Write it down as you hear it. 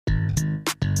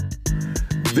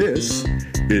This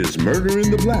is Murder in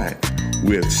the Black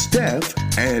with Steph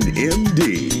and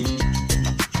MD.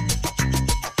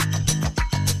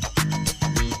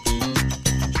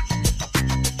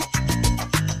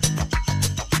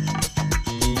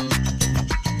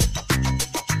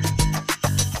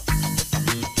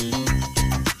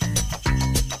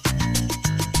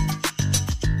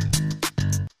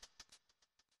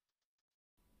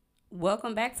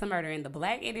 Welcome back to Murder in the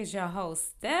Black. It is your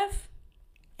host, Steph.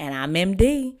 And I'm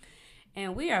MD.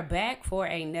 And we are back for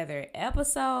another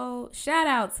episode. Shout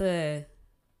out to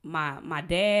my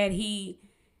dad. He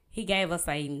gave us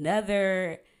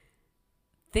another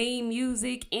theme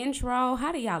music intro.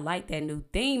 How do y'all like that new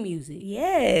theme music?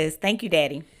 Yes. Thank you,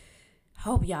 Daddy.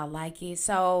 Hope y'all like it.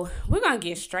 So we're going to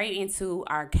get straight into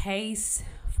our case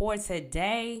for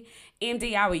today.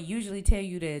 MD, I would usually tell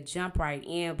you to jump right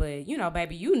in, but you know,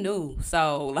 baby, you knew.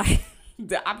 So like,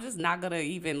 I'm just not going to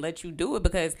even let you do it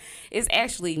because it's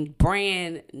actually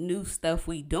brand new stuff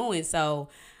we doing. So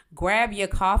grab your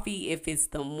coffee if it's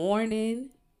the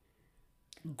morning.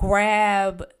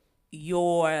 Grab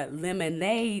your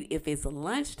lemonade if it's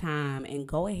lunchtime, and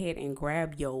go ahead and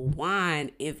grab your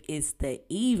wine if it's the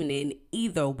evening.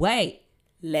 Either way,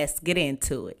 let's get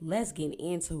into it. Let's get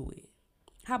into it.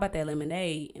 How about that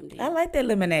lemonade, MD? I like that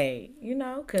lemonade,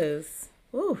 because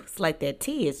it's like that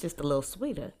tea. It's just a little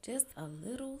sweeter. Just a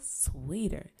little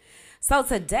sweeter. So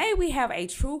today we have a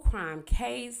true crime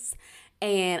case,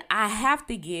 and I have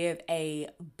to give a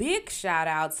big shout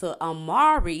out to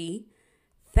Amari.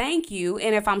 Thank you.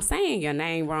 And if I'm saying your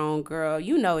name wrong, girl,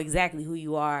 you know exactly who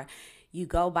you are. You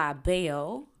go by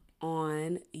Belle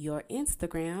on your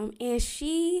Instagram, and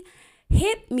she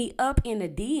hit me up in the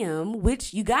DM,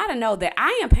 which you got to know that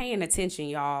I am paying attention,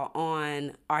 y'all,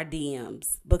 on our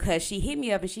DMs, because she hit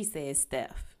me up and she said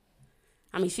Steph.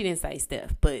 I mean, she didn't say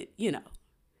Steph, but,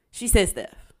 she said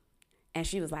Steph. And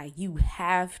she was like, you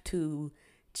have to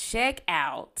check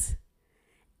out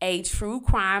a true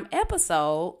crime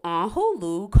episode on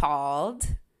Hulu called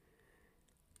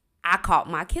I Caught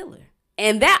My Killer.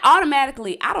 And that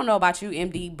automatically, I don't know about you,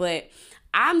 MD, but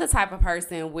I'm the type of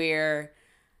person where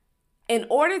in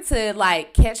order to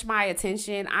catch my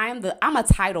attention, I'm a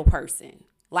title person.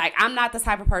 Like, I'm not the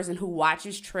type of person who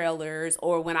watches trailers,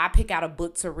 or when I pick out a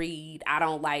book to read, I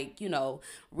don't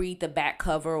read the back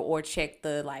cover or check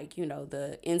the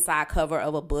the inside cover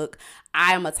of a book.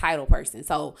 I am a title person.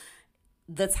 So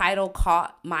the title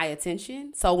caught my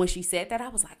attention. So when she said that, I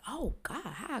was like, oh God,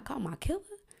 how I Caught My Killer?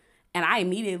 And I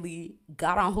immediately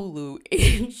got on Hulu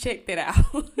and checked it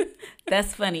out.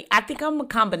 That's funny. I think I'm a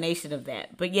combination of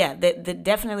that. But yeah,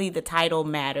 definitely the title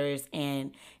matters.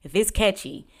 And if it's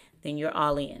catchy, then you're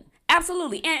all in.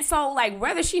 Absolutely. And so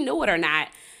whether she knew it or not,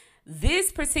 this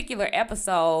particular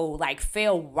episode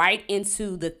fell right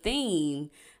into the theme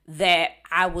that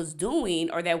I was doing,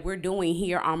 or that we're doing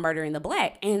here on Murder in the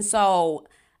Black. And so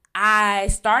I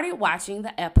started watching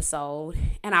the episode,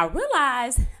 and I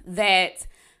realized that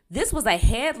this was a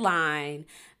headline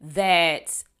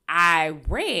that I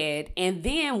read, and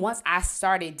then once I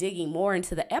started digging more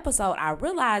into the episode, I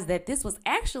realized that this was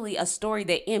actually a story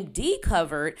that MD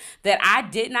covered that I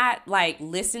did not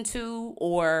listen to,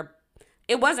 or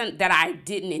it wasn't that I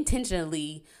didn't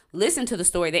intentionally listen to the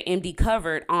story that MD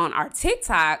covered on our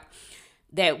TikTok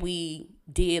that we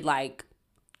did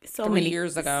so 3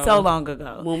 years ago. So long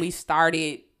ago. When we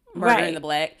started Murder in the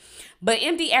Black. But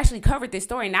MD actually covered this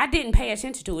story, and I didn't pay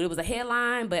attention to it. It was a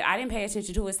headline, but I didn't pay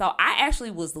attention to it. So I actually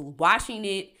was watching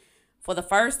it for the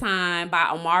first time by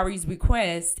Amari's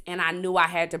request, and I knew I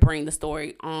had to bring the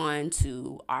story on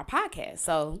to our podcast.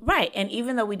 So right. And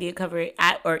even though we did cover it,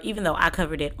 even though I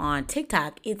covered it on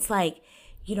TikTok, it's a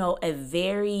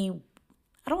very,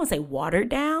 I don't want to say watered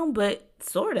down, but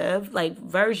sort of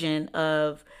version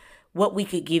of what we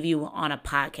could give you on a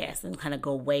podcast and kind of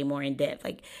go way more in depth.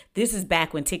 This is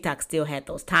back when TikTok still had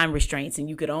those time restraints and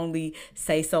you could only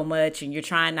say so much, and you're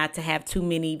trying not to have too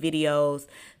many videos.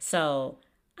 So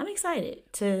I'm excited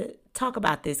to talk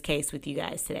about this case with you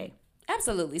guys today.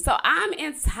 Absolutely. So I'm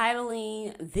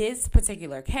entitling this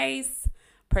particular case,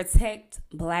 Protect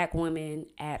Black Women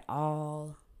at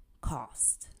All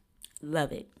Cost.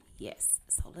 Love it. Yes.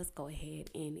 So let's go ahead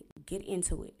and get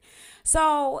into it.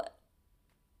 So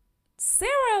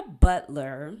Sarah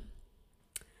Butler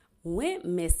went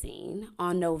missing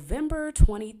on November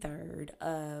 23rd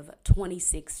of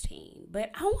 2016.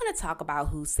 But I want to talk about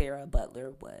who Sarah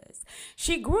Butler was.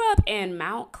 She grew up in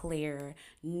Mount Clair,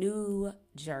 New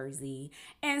Jersey,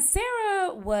 and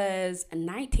Sarah was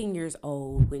 19 years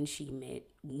old when she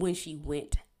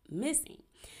went missing.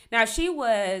 Now, she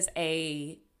was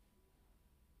a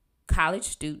college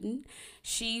student.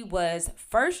 She was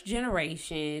first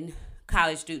generation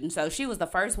college student. So she was the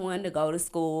first one to go to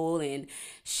school, and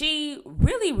she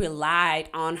really relied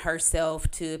on herself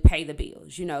to pay the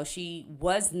bills. She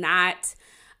was not,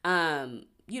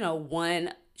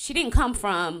 she didn't come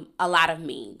from a lot of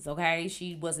means, okay?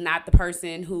 She was not the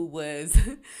person who was,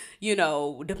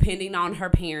 depending on her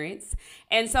parents.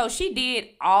 And so she did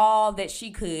all that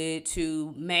she could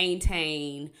to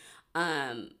maintain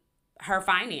her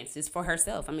finances for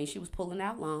herself. I mean, she was pulling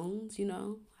out loans,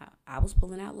 I was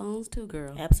pulling out loans too,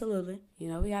 girl. Absolutely.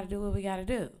 We got to do what we got to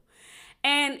do.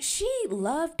 And she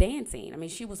loved dancing. I mean,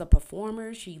 she was a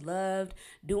performer. She loved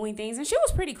doing things, and she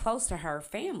was pretty close to her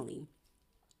family.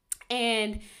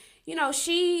 And,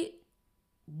 she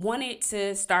wanted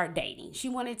to start dating. She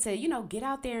wanted to, get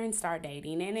out there and start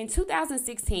dating. And in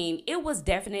 2016, it was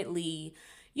definitely,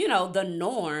 the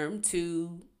norm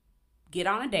to get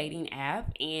on a dating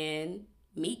app and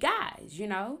meet guys,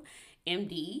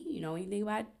 MD, you know anything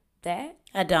about that?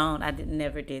 I don't.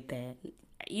 Never did that.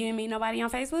 You didn't meet nobody on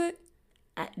Facebook?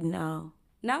 No.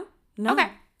 No? No. Okay.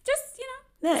 Just,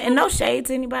 Yeah, and no shade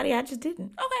to anybody. I just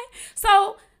didn't. Okay.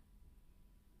 So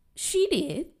she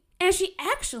did. And she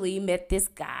actually met this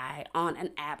guy on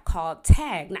an app called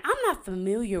Tag. Now, I'm not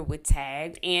familiar with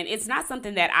Tag, and it's not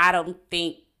something that I don't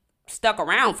think stuck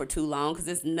around for too long, because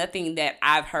it's nothing that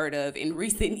I've heard of in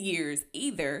recent years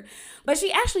either. But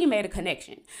she actually made a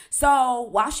connection. So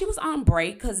while she was on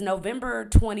break, because November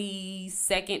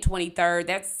 22nd, 23rd,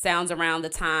 that sounds around the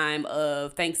time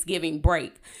of Thanksgiving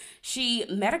break, she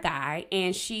met a guy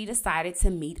and she decided to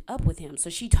meet up with him. So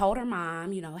she told her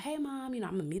mom, hey mom, I'm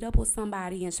going to meet up with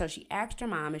somebody. And so she asked her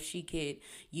mom if she could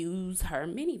use her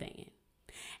minivan.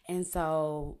 And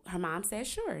so her mom said,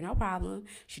 sure, no problem.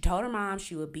 She told her mom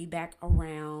she would be back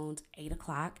around 8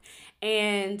 o'clock.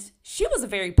 And she was a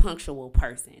very punctual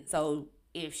person. So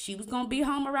if she was going to be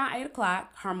home around 8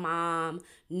 o'clock, her mom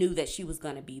knew that she was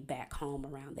going to be back home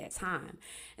around that time.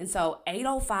 And so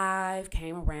 8:05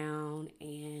 came around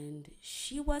and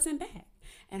she wasn't back.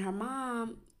 And her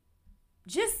mom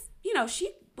just,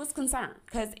 she was concerned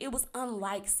because it was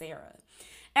unlike Sarah.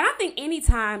 And I think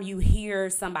anytime you hear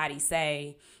somebody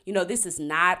say, this is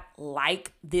not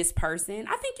like this person,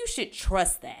 I think you should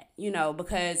trust that,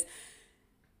 because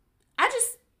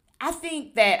I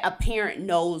think that a parent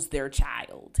knows their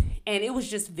child, and it was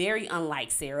just very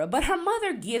unlike Sarah. But her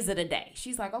mother gives it a day.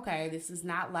 She's like, okay, this is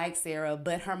not like Sarah.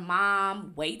 But her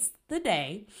mom waits the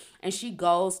day, and she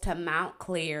goes to Mount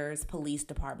Clair's police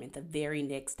department the very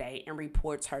next day and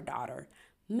reports her daughter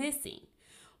missing.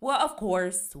 Well, of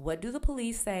course, what do the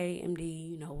police say,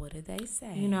 MD? What do they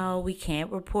say? We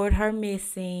can't report her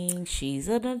missing. She's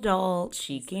an adult.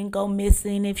 She can go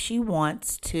missing if she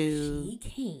wants to. She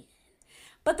can.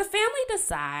 But the family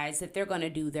decides that they're going to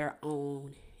do their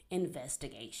own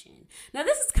investigation. Now,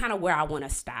 this is kind of where I want to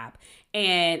stop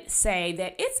and say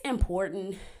that it's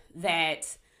important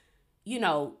that,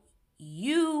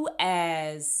 you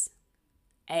as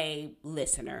a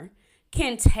listener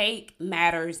can take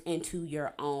matters into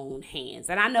your own hands.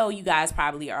 And I know you guys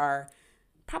are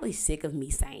sick of me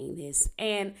saying this.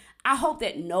 And I hope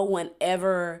that no one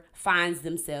ever finds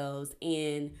themselves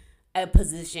in a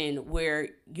position where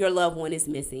your loved one is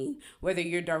missing, whether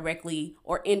you're directly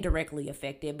or indirectly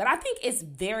affected. But I think it's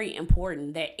very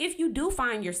important that if you do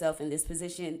find yourself in this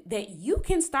position, that you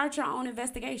can start your own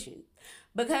investigation.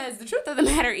 Because the truth of the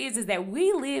matter is that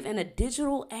we live in a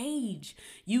digital age.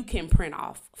 You can print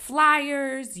off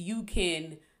flyers, you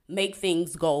can make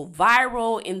things go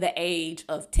viral in the age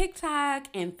of TikTok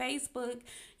and Facebook.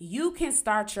 You can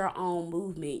start your own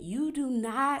movement. You do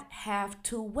not have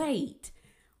to wait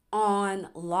on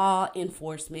law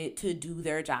enforcement to do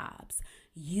their jobs.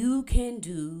 You can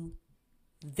do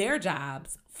their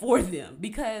jobs for them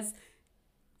because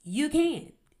you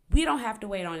can. We don't have to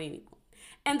wait on anyone.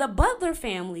 And the Butler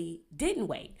family didn't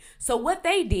wait. So what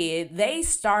they did, they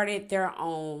started their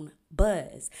own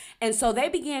buzz. And so they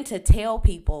began to tell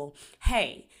people,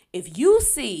 hey, if you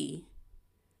see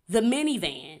the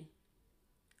minivan,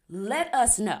 let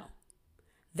us know.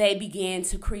 They began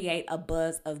to create a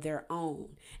buzz of their own.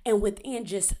 And within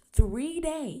just 3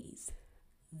 days,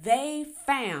 they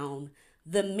found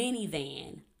the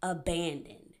minivan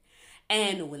abandoned.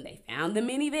 And when they found the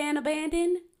minivan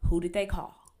abandoned, who did they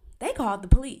call? They called the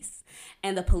police.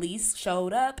 And the police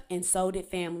showed up, and so did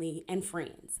family and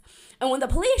friends. And when the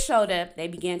police showed up, they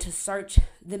began to search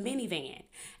the minivan.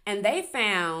 And they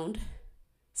found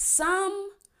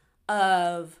some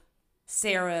of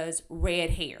Sarah's red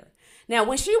hair. Now,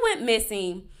 when she went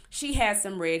missing, she had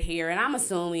some red hair, and I'm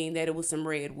assuming that it was some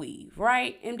red weave,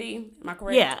 right, MD? Am I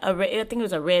correct? Yeah, I think it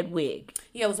was a red wig.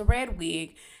 Yeah, it was a red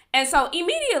wig. And so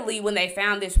immediately when they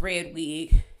found this red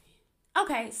wig,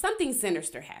 okay, something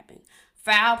sinister happened.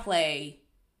 Foul play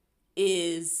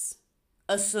is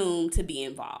assumed to be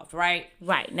involved, right?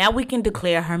 Right. Now we can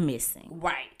declare her missing.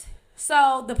 Right.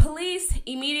 So the police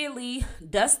immediately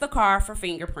dust the car for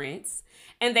fingerprints,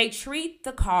 and they treat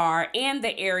the car and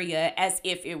the area as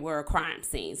if it were a crime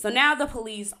scene. So now the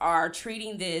police are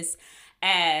treating this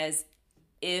as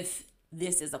if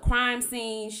this is a crime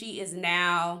scene. She is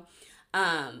now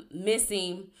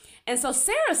missing. And so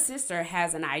Sarah's sister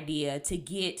has an idea to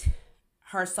get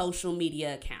her social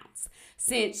media accounts,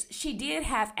 since she did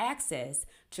have access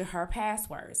to her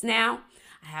passwords. Now,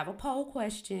 I have a poll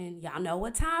question. Y'all know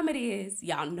what time it is.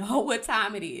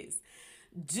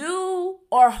 Do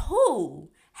or who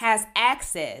has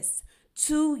access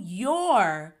to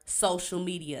your social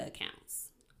media accounts?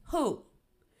 Who?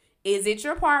 Is it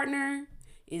your partner?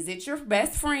 Is it your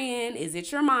best friend? Is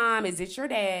it your mom? Is it your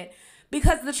dad?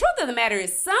 Because the truth of the matter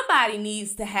is somebody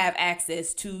needs to have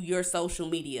access to your social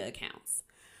media accounts.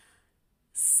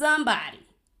 Somebody,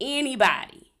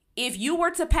 anybody. If you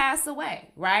were to pass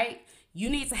away, right? You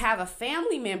need to have a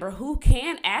family member who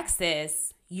can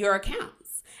access your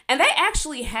accounts. And they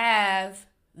actually have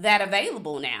that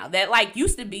available now. That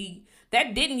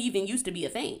that didn't even used to be a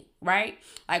thing, right?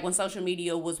 Like when social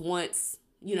media was once,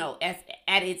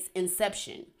 at its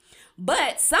inception.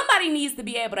 But somebody needs to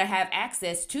be able to have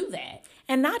access to that.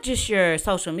 And not just your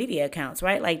social media accounts,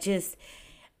 right? Like just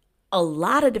a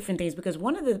lot of different things, because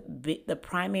one of the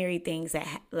primary things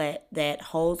that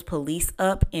holds police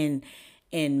up in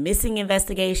missing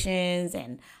investigations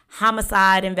and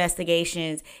homicide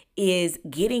investigations is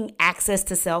getting access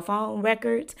to cell phone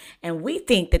records. And we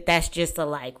think that that's just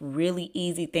a really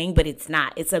easy thing, but it's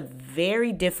not. It's a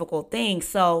very difficult thing.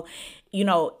 So,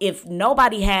 if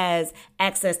nobody has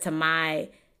access to my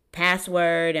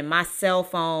password and my cell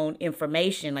phone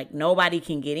information, nobody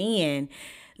can get in,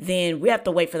 then we have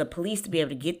to wait for the police to be able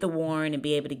to get the warrant and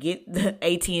be able to get the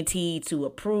AT&T to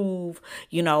approve,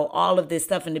 all of this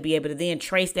stuff, and to be able to then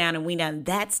trace down and weed down.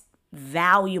 That's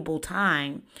valuable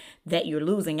time that you're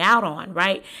losing out on,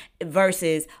 right?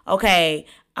 Versus, okay,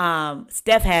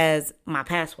 Steph has my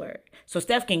password. So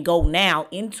Steph can go now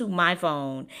into my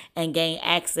phone and gain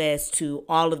access to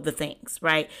all of the things,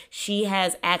 right? She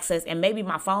has access, and maybe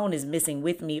my phone is missing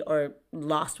with me or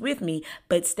lost with me,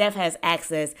 but Steph has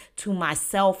access to my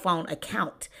cell phone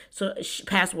account. So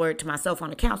password to my cell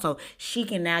phone account. So she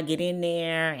can now get in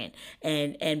there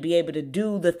and be able to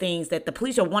do the things that the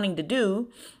police are wanting to do,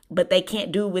 but they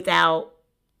can't do without,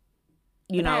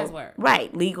 password.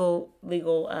 Right, legal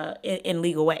in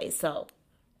legal ways. So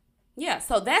yeah,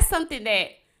 so that's something that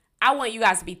I want you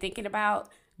guys to be thinking about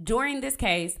during this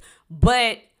case,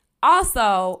 but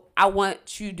also I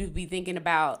want you to be thinking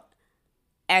about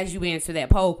as you answer that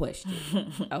poll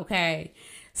question. Okay,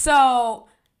 so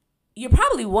you're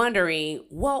probably wondering,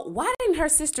 well, why didn't her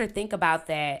sister think about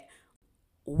that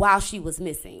while she was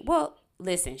missing? Well,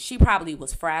 listen, she probably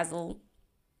was frazzled,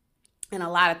 and a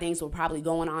lot of things were probably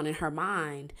going on in her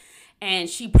mind. And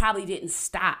she probably didn't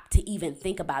stop to even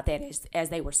think about that as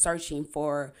they were searching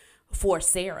for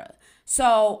Sarah.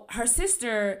 So her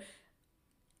sister,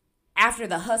 after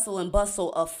the hustle and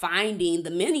bustle of finding the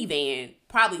minivan,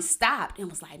 probably stopped and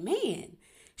was like, man,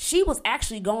 she was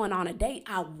actually going on a date.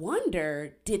 I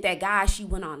wonder, did that guy she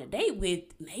went on a date with,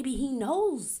 maybe he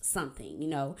knows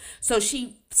something, So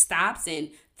she stops and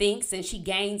thinks, and she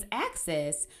gains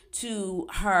access to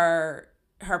her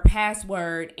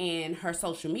password and her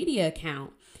social media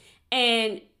account,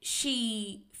 and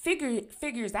she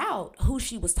figures out who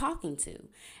she was talking to.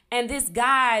 And this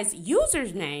guy's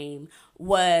username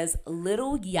was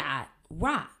Little Yacht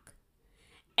Rock.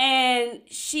 And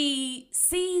she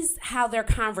sees how their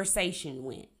conversation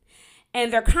went.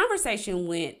 And their conversation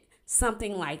went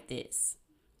something like this.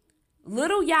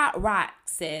 Little Yacht Rock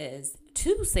says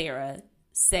to Sarah,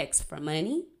 sex for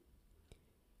money.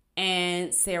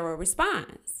 And Sarah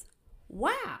responds,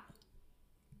 wow.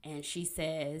 And she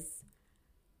says,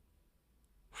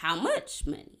 how much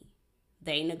money?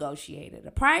 They negotiated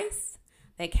a price.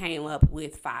 They came up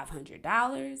with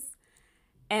 $500.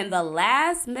 And the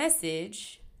last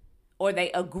message, or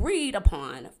they agreed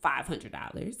upon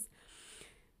 $500.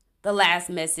 The last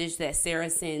message that Sarah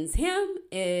sends him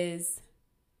is,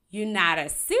 you're not a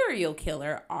serial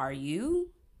killer, are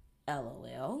you?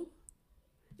 LOL.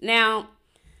 Now,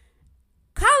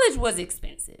 college was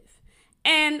expensive,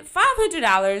 and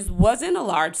 $500 wasn't a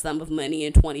large sum of money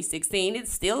in 2016. It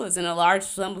still isn't a large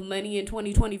sum of money in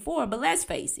 2024, but let's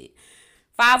face it,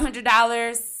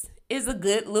 $500 is a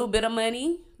good little bit of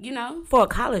money, For a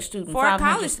college student. For a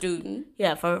college student.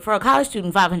 Yeah, for a college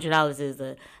student, $500 is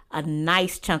a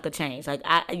nice chunk of change. Like,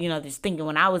 just thinking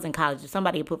when I was in college, if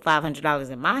somebody had put $500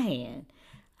 in my hand,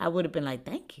 I would have been like,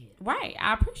 thank you. Right.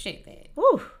 I appreciate that.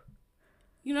 Woo.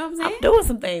 You know what I'm saying? I'm doing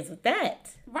some things with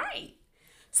that. Right.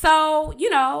 So,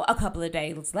 a couple of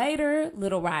days later,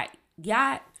 Little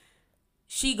Yacht,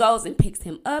 she goes and picks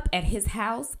him up at his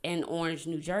house in Orange,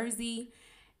 New Jersey,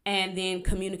 and then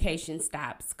communication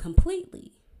stops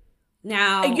completely.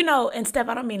 Now, and Steph,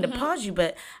 I don't mean to pause you,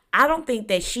 but I don't think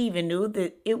that she even knew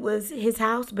that it was his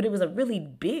house, but it was a really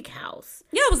big house.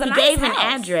 Yeah, it was a nice house. He gave an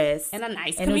address. And a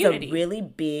nice community. community. It was a really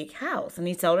big house. And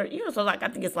he told her, so I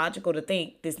think it's logical to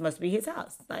think this must be his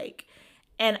house.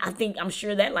 And I'm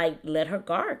sure that let her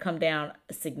guard come down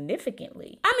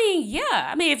significantly. I mean,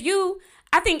 yeah.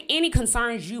 I think any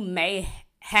concerns you may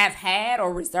have had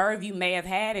or reserve you may have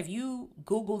had, if you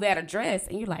Google that address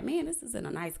and you're like, man, this is in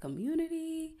a nice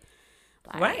community.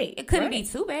 Right. It couldn't be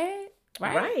too bad.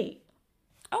 Right. Right.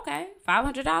 Okay.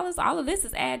 $500. All of this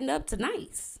is adding up to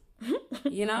nice.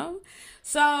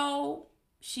 So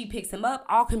she picks him up.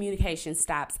 All communication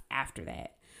stops after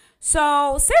that.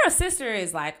 So Sarah's sister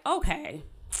is like, okay,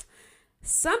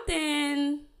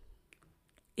 something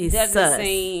doesn't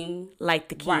seem like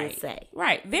the kids say.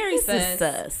 Right. Very sus.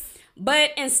 Sus.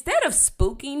 But instead of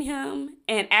spooking him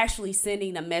and actually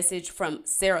sending a message from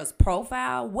Sarah's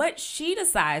profile, what she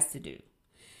decides to do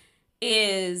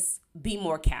is be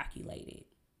more calculated.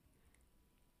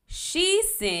 She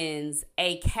sends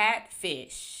a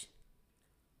catfish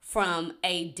from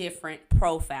a different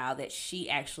profile that she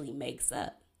actually makes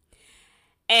up.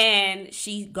 And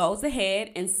she goes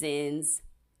ahead and sends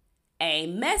a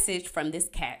message from this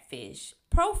catfish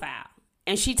profile.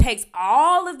 And she takes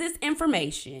all of this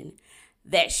information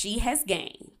that she has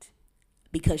gained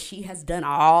because she has done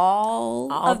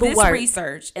all of this work.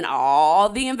 Research and all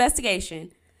the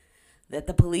investigation that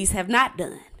the police have not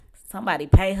done. Somebody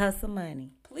pay her some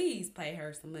money. Please pay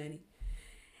her some money.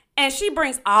 And she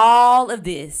brings all of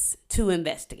this to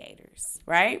investigators,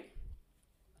 right?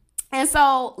 And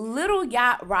so Little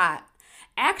Yacht Rock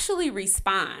actually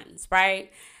responds,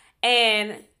 right?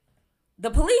 And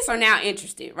the police are now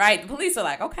interested, right? The police are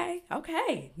like,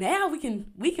 okay, now we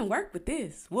can work with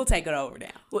this. We'll take it over now.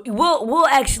 We'll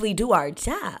actually do our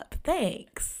job.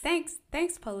 Thanks,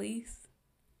 police.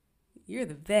 You're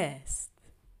the best.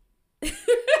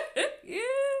 Yeah.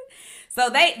 So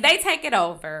they take it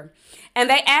over, and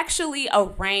they actually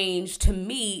arrange to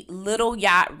meet Little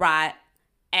Yacht Rot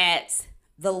at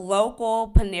the local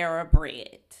Panera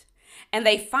Bread. And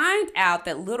they find out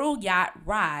that Little Yacht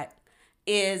Rot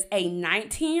is a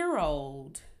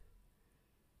 19-year-old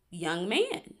young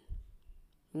man.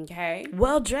 Okay?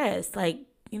 Well dressed, good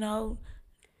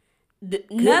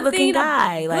looking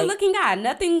guy. Good looking guy.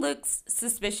 Nothing looks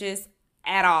suspicious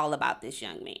at all about this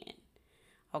young man.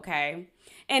 Okay?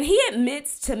 And he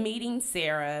admits to meeting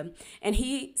Sarah, and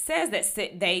he says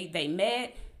that they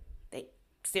met,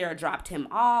 Sarah dropped him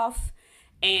off,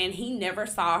 and he never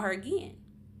saw her again.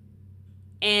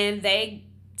 And they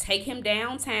take him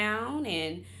downtown,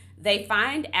 and they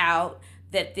find out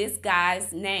that this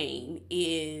guy's name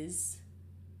is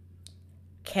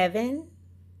Kevin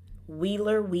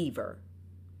Wheeler Weaver.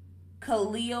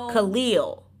 Khalil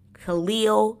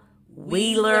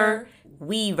Wheeler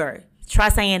Weaver. Try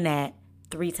saying that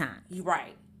 3 times.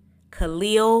 Right.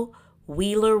 Khalil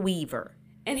Wheeler Weaver.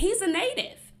 And he's a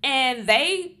native. And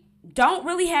they don't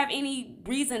really have any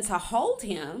reason to hold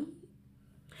him.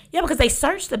 Yeah, because they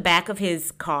searched the back of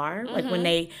his car. Mm-hmm.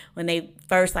 Like when they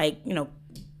first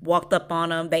walked up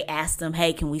on him, they asked him,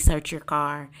 "Hey, can we search your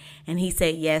car?" And he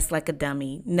said yes, like a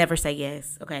dummy. Never say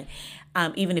yes, okay?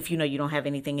 Even if you don't have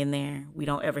anything in there, we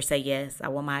don't ever say yes. I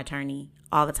want my attorney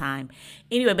all the time.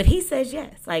 Anyway, but he says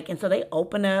yes. And so they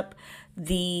open up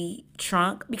the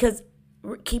trunk because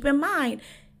keep in mind,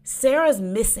 Sarah's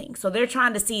missing. So they're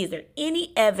trying to see, is there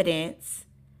any evidence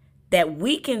that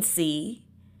we can see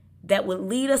that would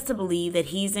lead us to believe that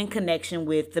he's in connection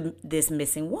with this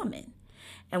missing woman.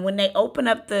 And when they open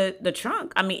up the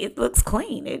trunk, it looks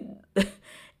clean.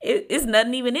 It's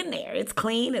nothing even in there. It's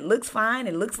clean. It looks fine.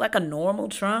 It looks like a normal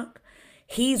trunk.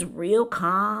 He's real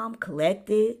calm,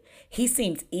 collected. He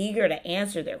seems eager to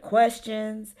answer their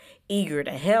questions, eager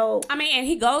to help. And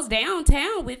he goes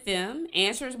downtown with them,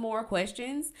 answers more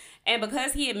questions. And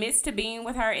because he admits to being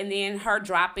with her and then her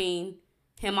dropping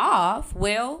him off,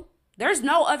 well, there's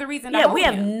no other reason to hold him. We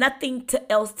have nothing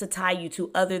else to tie you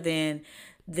to other than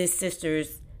this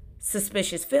sister's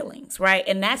suspicious feelings, right?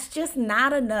 And that's just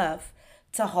not enough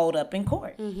to hold up in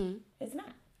court. Mm-hmm. It's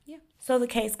not. Yeah. So the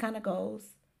case kind of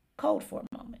goes cold for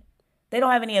a moment. They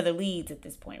don't have any other leads at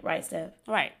this point, right, Steph?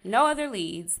 Right. No other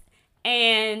leads.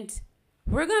 And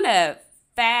we're going to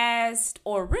fast,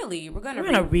 or really, we're going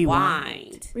to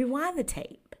rewind the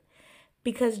tape.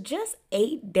 Because just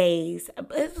 8 days, it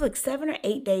was like 7 or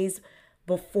 8 days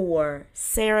before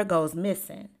Sarah goes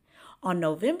missing, on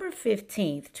November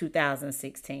 15th,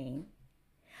 2016,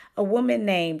 a woman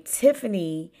named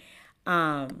Tiffany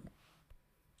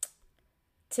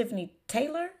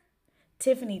Taylor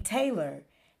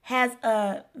has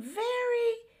a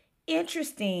very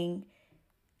interesting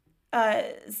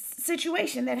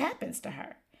situation that happens to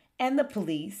her, and the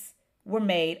police were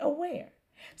made aware.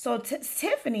 So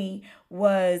Tiffany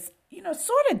was,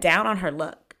 sort of down on her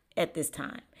luck at this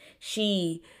time.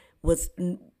 She was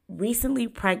recently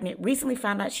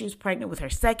found out she was pregnant with her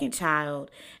second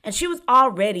child, and she was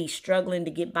already struggling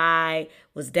to get by,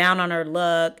 was down on her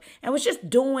luck, and was just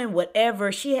doing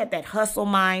whatever. She had that hustle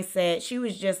mindset. She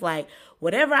was just like,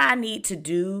 whatever I need to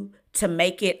do to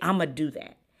make it, I'm going to do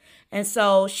that. And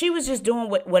so she was just doing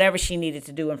whatever she needed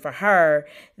to do. And for her,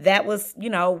 that was,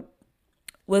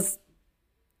 was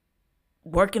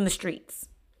working the streets,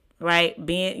 right?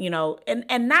 Being,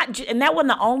 and that wasn't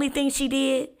the only thing she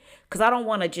did. Because I don't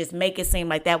want to just make it seem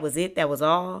like that was it, that was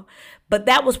all. But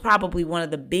that was probably one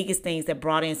of the biggest things that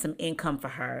brought in some income for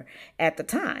her at the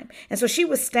time. And so she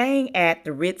was staying at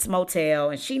the Ritz Motel,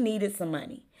 and she needed some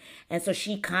money. And so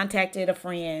she contacted a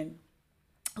friend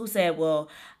who said, well,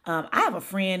 I have a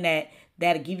friend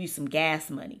that'll give you some gas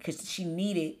money, because she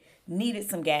needed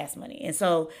some gas money. And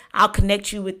so I'll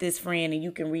connect you with this friend, and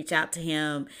you can reach out to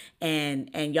him,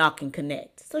 and y'all can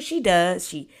connect. So she does.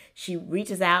 She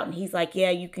reaches out, and he's like, yeah,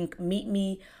 you can meet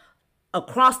me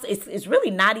across. It's really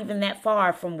not even that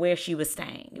far from where she was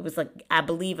staying. It was like, I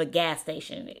believe, a gas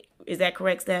station. Is that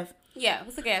correct, Steph? Yeah, it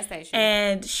was a gas station.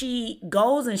 And she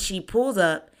goes and she pulls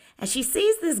up, and she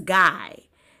sees this guy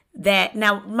that,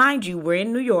 now, mind you, we're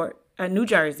in Newark, New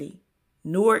Jersey,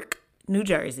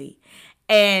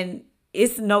 and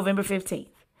it's November 15th.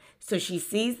 So she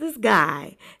sees this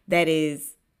guy that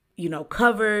is,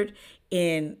 covered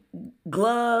in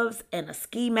gloves and a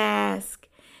ski mask,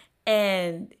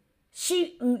 and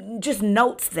she just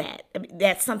notes that. I mean,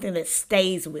 that's something that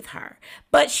stays with her.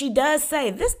 But she does say,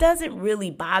 this doesn't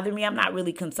really bother me. I'm not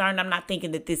really concerned. I'm not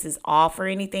thinking that this is off or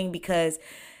anything, because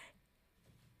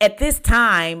at this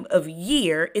time of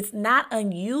year, it's not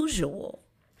unusual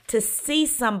to see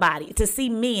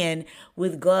men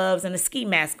with gloves and a ski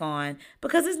mask on,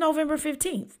 because it's November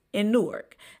 15th in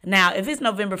Newark. Now, if it's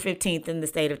November 15th in the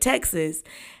state of Texas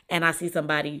and I see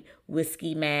somebody with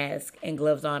ski mask and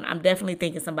gloves on, I'm definitely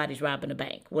thinking somebody's robbing a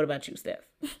bank. What about you, Steph?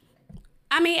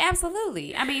 I mean,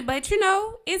 absolutely. I mean, but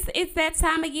it's that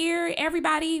time of year.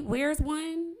 Everybody wears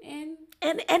one, and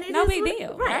it no big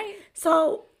deal, right?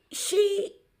 So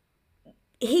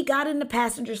he got in the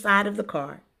passenger side of the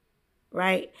car,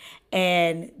 right?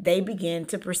 And they begin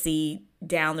to proceed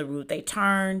down the route. They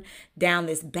turn down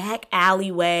this back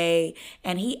alleyway,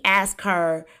 and he asked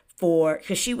her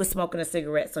because she was smoking a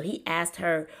cigarette. So he asked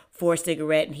her for a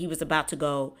cigarette, and he was about to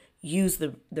go use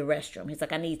the restroom. He's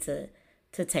like, I need to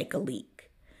take a leak.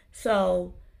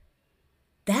 So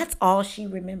that's all she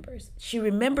remembers. She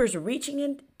remembers reaching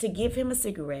in to give him a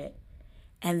cigarette,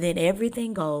 and then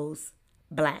everything goes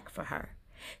black for her.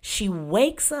 She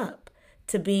wakes up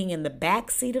to being in the back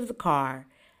seat of the car,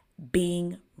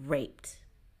 being raped.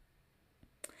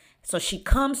 So she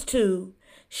comes to,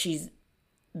 she's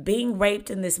being raped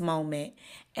in this moment,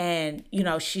 and,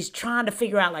 she's trying to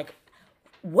figure out, like,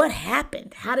 what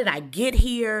happened? How did I get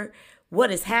here?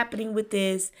 What is happening with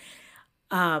this?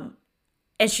 And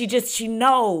she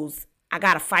knows, I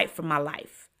got to fight for my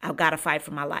life. I've got to fight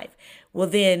for my life. Well,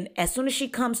 then, as soon as she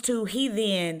comes to, he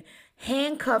then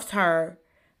handcuffs her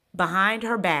behind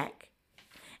her back,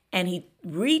 and he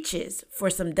reaches for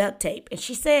some duct tape. And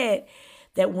she said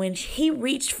that when he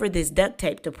reached for this duct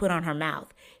tape to put on her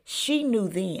mouth, she knew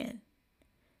then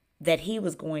that he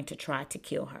was going to try to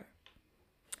kill her.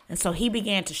 And so he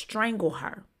began to strangle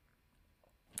her.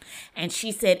 And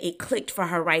she said it clicked for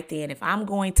her right then. If I'm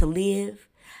going to live,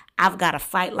 I've got to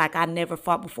fight like I never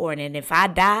fought before. And if I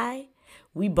die,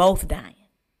 we both dying.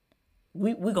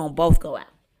 We're going to both go out.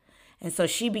 And so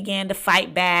she began to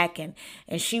fight back, and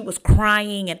she was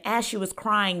crying. And as she was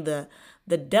crying, the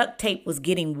duct tape was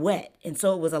getting wet. And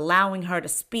so it was allowing her to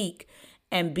speak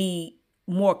and be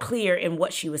more clear in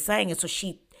what she was saying. And so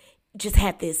she just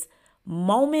had this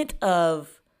moment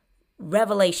of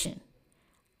revelation.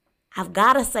 I've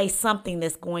got to say something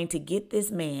that's going to get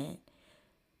this man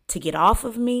to get off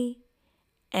of me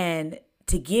and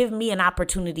to give me an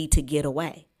opportunity to get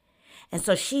away. And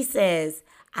so she says,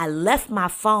 I left my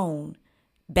phone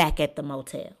back at the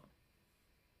motel.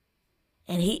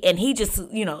 And he just,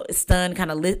 stunned,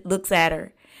 kind of looks at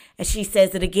her. And she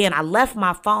says it again. I left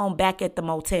my phone back at the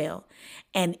motel.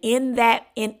 And in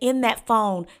that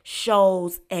phone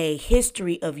shows a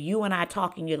history of you and I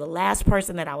talking. You're the last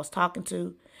person that I was talking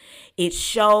to. It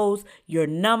shows your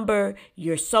number,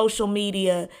 your social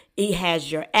media. It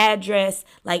has your address.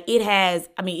 Like it has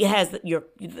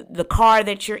the car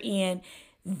that you're in.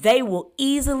 They will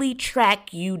easily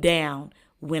track you down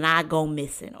when I go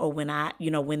missing or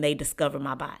when they discover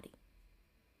my body.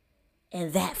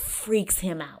 And that freaks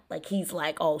him out. Like, he's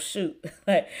like, oh, shoot,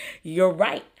 you're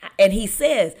right. And he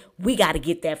says, we got to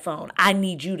get that phone. I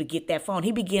need you to get that phone.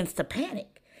 He begins to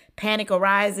panic. Panic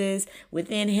arises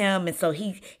within him. And so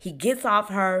he gets off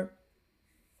her.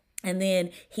 And then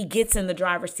he gets in the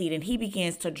driver's seat and he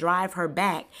begins to drive her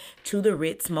back to the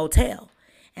Ritz Motel.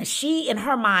 And she, in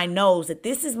her mind, knows that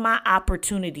this is my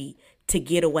opportunity to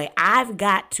get away. I've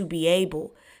got to be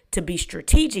able to be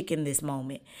strategic in this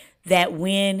moment. That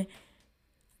when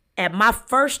at my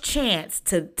first chance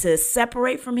to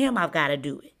separate from him, I've got to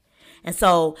do it. And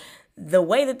so the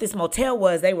way that this motel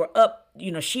was, they were up,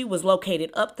 she was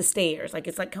located up the stairs. Like,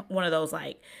 it's like one of those,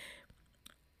 like,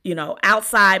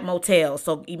 outside motels.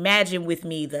 So imagine with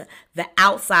me the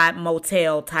outside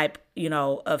motel type,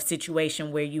 of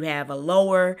situation where you have a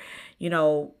lower,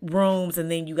 rooms,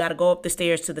 and then you got to go up the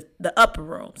stairs to the upper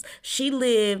rooms. She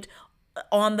lived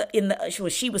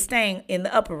she was staying in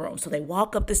the upper room. So they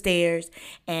walk up the stairs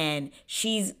and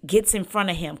she gets in front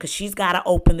of him because she's got to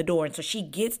open the door. And so she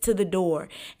gets to the door.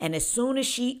 And as soon as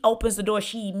she opens the door,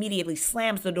 she immediately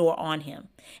slams the door on him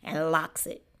and locks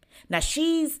it. Now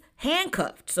she's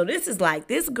handcuffed. So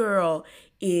this girl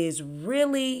is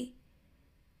really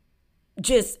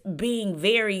just being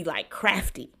very like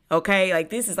crafty. Okay, like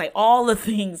this is like all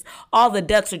the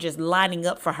ducks are just lining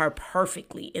up for her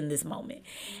perfectly in this moment.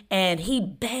 And he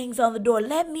bangs on the door,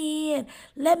 let me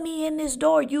in this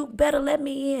door, you better let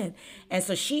me in. And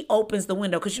so she opens the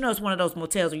window, because it's one of those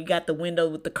motels where you got the window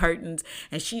with the curtains,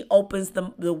 and she opens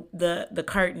the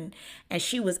curtain, and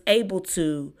she was able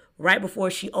to, right before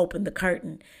she opened the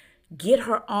curtain, get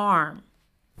her arm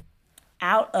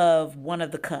out of one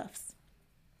of the cuffs.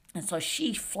 And so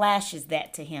she flashes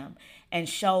that to him and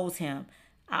shows him,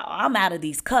 I'm out of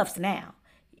these cuffs now.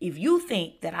 If you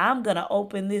think that I'm going to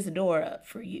open this door up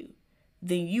for you,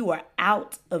 then you are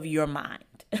out of your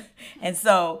mind. And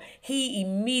so he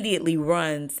immediately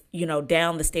runs,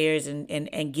 down the stairs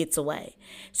and gets away.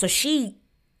 So she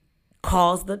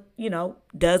calls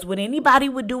does what anybody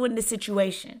would do in this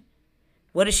situation.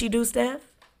 What does she do,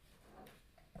 Steph?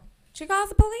 She calls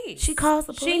the police. She calls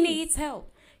the police. She needs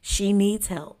help. She needs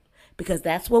help. Because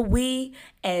that's what we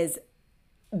as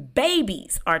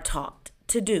babies are taught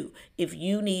to do. If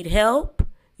you need help,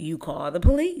 you call the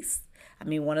police. I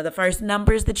mean, one of the first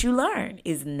numbers that you learn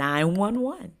is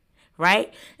 911,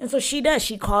 right? And so she does.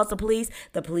 She calls the police.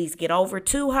 The police get over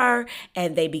to her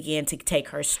and they begin to take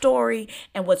her story.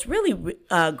 And what's really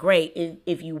great is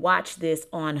if you watch this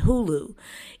on Hulu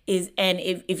and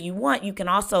if you want, you can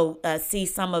also see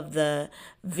some of the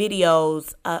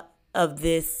videos of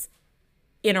this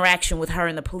interaction with her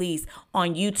and the police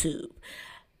on YouTube.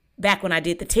 Back when I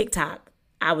did the TikTok,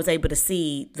 I was able to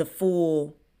see the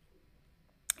full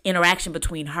interaction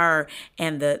between her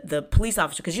and the police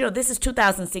officer. Because, this is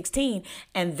 2016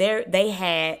 and they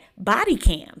had body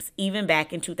cams even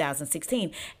back in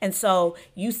 2016. And so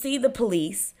you see the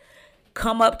police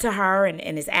come up to her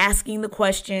and is asking the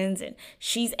questions and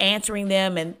she's answering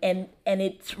them. And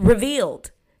it's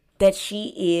revealed that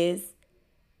she is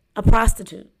a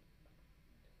prostitute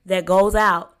that goes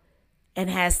out and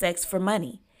has sex for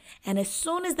money. And as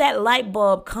soon as that light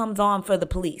bulb comes on for the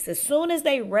police, as soon as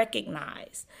they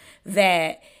recognize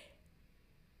that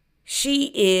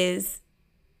she is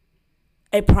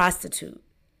a prostitute,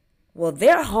 well,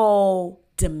 their whole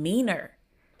demeanor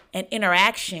and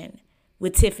interaction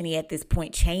with Tiffany at this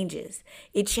point changes.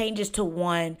 It changes to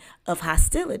one of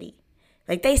hostility.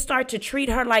 Like, they start to treat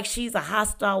her like she's a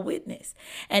hostile witness.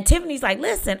 And Tiffany's like,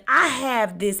 listen, I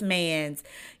have this man's,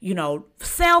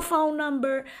 cell phone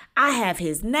number. I have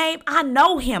his name. I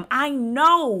know him. I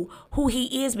know who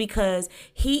he is because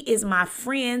he is my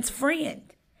friend's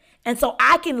friend. And so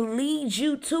I can lead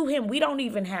you to him. We won't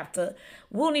even have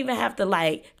to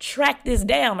like track this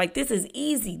down. Like, this is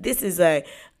easy. This is a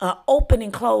open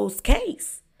and closed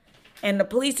case. And the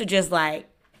police are just like,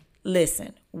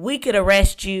 listen, we could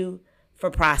arrest you for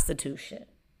prostitution,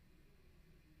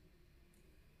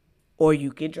 or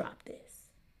you could drop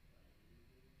this.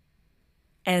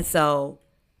 And so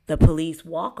the police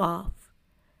walk off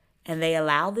and they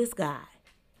allow this guy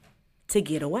to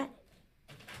get away.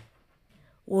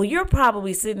 Well, you're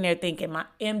probably sitting there thinking, my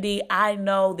MD, I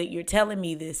know that you're telling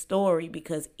me this story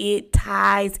because it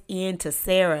ties into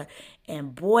Sarah.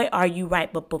 And boy, are you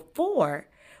right. But before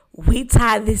we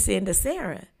tie this into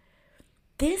Sarah,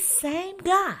 this same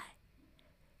guy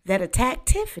that attacked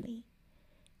Tiffany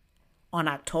on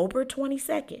October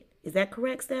 22nd, is that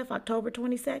correct, Steph? October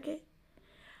 22nd?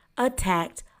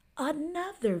 Attacked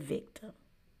another victim.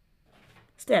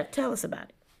 Steph, tell us about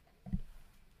it.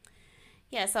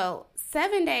 Yeah, so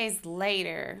 7 days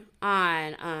later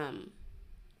on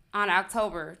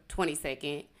October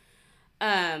 22nd,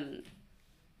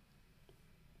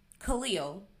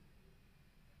 Khalil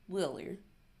Wheeler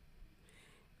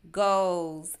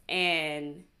goes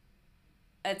and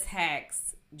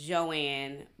attacks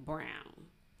Joanne Brown.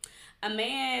 A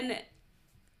man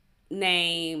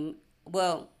named,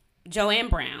 Joanne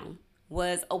Brown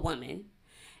was a woman,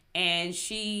 and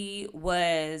she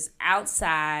was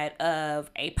outside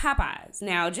of a Popeyes.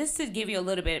 Now, just to give you a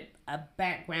little bit of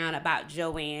background about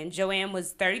Joanne, Joanne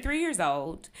was 33 years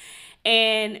old,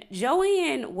 and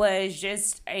Joanne was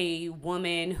just a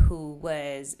woman who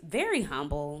was very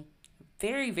humble,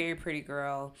 very, very pretty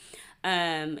girl.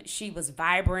 She was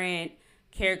vibrant,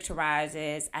 characterized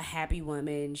as a happy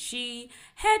woman. She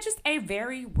had just a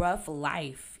very rough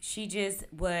life. She just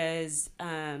was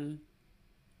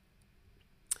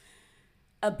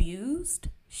abused.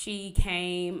 She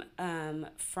came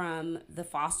from the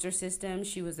foster system.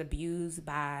 She was abused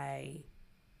by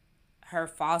her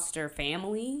foster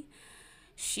family.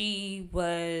 She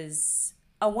was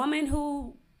a woman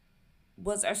who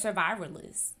was a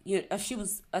survivalist. She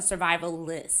was a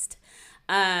survivalist.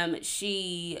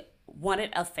 She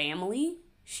wanted a family.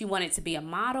 She wanted to be a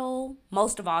model.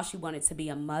 Most of all, she wanted to be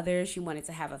a mother. She wanted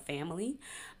to have a family.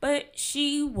 But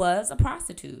she was a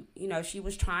prostitute. She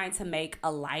was trying to make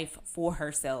a life for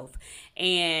herself.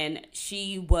 And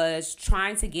she was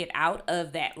trying to get out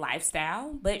of that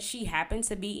lifestyle, but she happened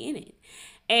to be in it.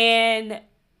 And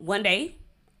one day,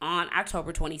 on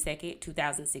October 22nd,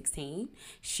 2016,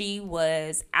 she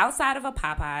was outside of a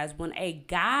Popeyes when a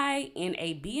guy in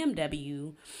a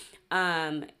BMW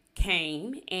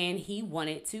came and he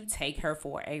wanted to take her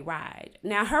for a ride.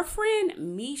 Now, her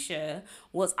friend Misha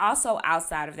was also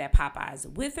outside of that Popeyes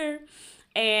with her,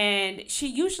 and she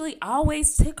usually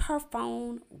always took her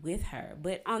phone with her.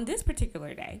 But on this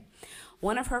particular day,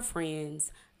 one of her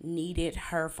friends needed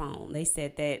her phone. They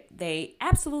said that they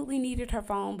absolutely needed her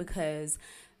phone because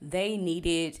they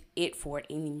needed it for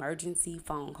an emergency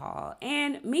phone call.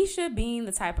 And Misha being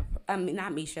the type of,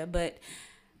 not Misha, but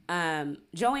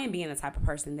Joanne being the type of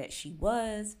person that she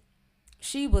was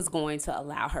going to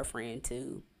allow her friend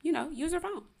to, use her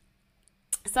phone.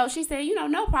 So she said,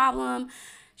 no problem.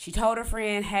 She told her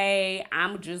friend, hey,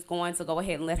 I'm just going to go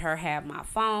ahead and let her have my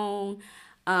phone.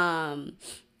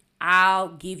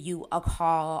 I'll give you a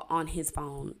call on his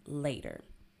phone later.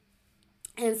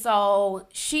 And so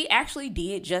she actually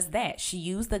did just that. She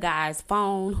used the guy's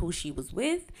phone who she was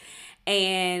with,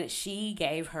 and she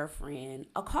gave her friend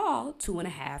a call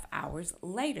 2.5 hours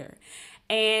later.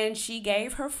 And she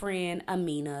gave her friend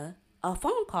Amina a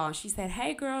phone call. She said,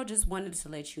 hey girl, just wanted to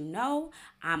let you know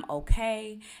I'm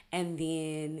okay. And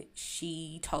then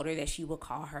she told her that she would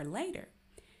call her later.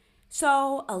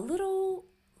 So a little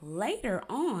later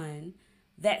on,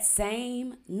 that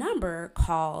same number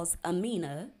calls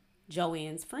Amina,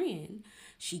 Joanne's friend.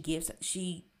 She gets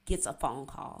a phone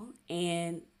call,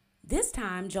 and this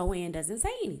time Joanne doesn't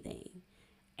say anything.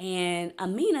 And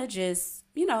Amina just,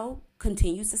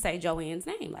 continues to say Joanne's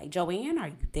name. Like, Joanne, are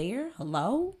you there?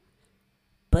 Hello?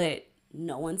 But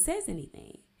no one says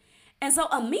anything. And so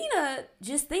Amina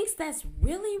just thinks that's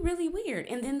really, really weird.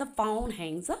 And then the phone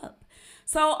hangs up.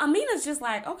 So Amina's just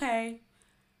like, okay,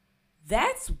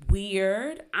 that's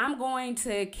weird. I'm going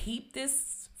to keep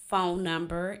this phone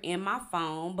number in my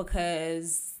phone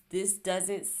because this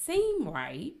doesn't seem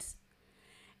right.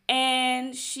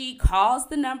 And she calls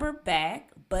the number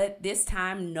back, but this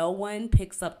time no one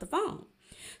picks up the phone.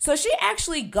 So she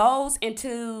actually goes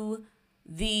into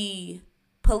the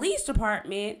police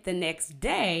department the next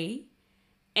day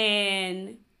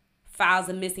and files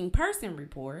a missing person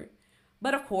report.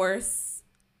 But of course,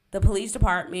 the police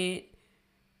department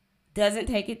doesn't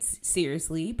take it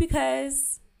seriously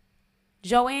because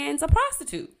Joanne's a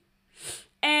prostitute.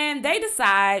 And they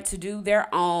decide to do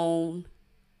their own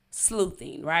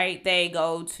sleuthing, right? They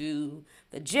go to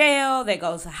the jail, they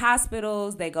go to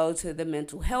hospitals, they go to the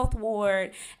mental health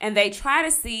ward, and they try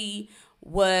to see,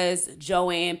 was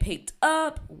Joanne picked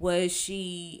up? Was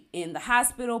she in the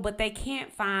hospital? But they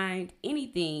can't find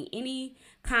anything, any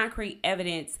concrete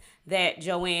evidence that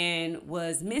Joanne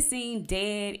was missing,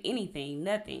 dead, anything,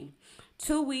 nothing.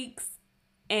 2 weeks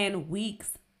and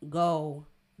weeks go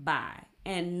by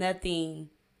and nothing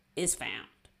is found.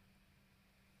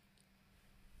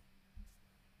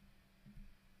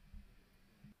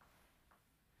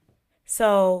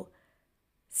 So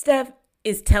Steph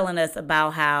is telling us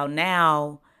about how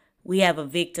now we have a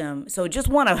victim. So just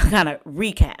want to kind of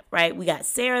recap, right? We got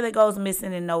Sarah that goes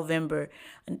missing in November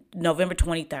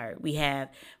 23rd. We have,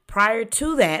 prior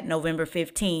to that, November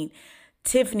 15th,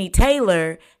 Tiffany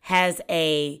Taylor has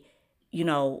a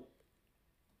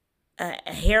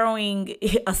harrowing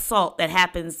assault that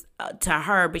happens to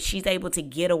her, but she's able to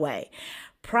get away.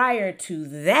 Prior to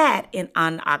that,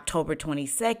 on October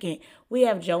 22nd, we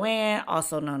have Joanne,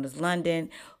 also known as London,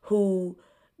 who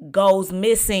goes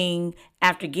missing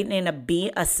after getting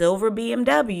in a silver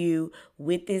BMW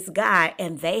with this guy,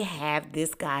 and they have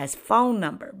this guy's phone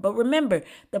number. But remember,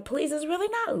 the police is really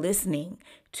not listening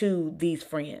to these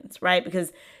friends, right?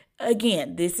 Because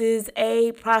again, this is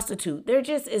a prostitute. There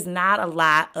just is not a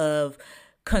lot of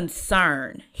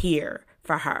concern here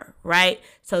for her, right?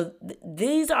 So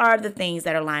these are the things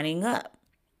that are lining up.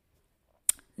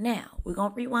 Now, we're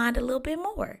going to rewind a little bit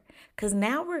more, because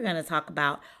now we're going to talk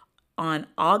about on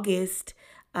August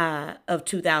of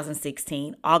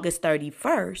 2016, August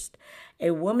 31st,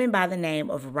 a woman by the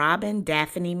name of Robin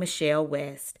Daphne Michelle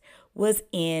West was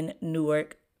in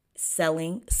Newark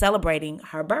celebrating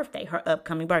her birthday, her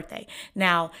upcoming birthday.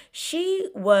 Now, she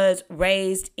was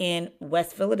raised in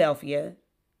West Philadelphia,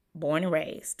 born and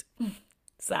raised.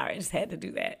 Sorry, I just had to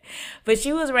do that. But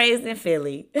she was raised in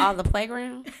Philly. On the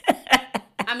playground?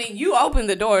 I mean, you opened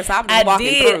the door, so I'm just walking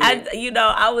through it.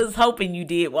 I was hoping you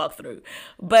did walk through.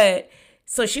 But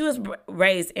so she was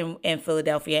raised in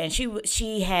Philadelphia, and she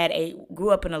grew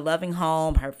up in a loving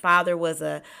home. Her father was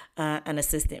an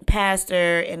assistant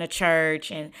pastor in a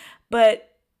church,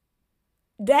 but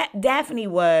Daphne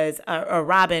or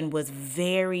Robin was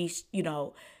very,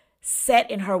 set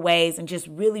in her ways, and just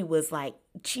really was like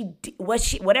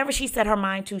whatever she set her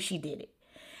mind to, she did it.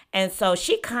 And so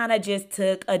she kind of just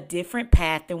took a different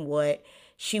path than what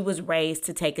she was raised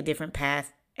to take a different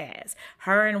path as.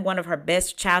 Her and one of her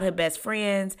childhood best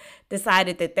friends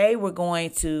decided that they were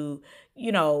going to,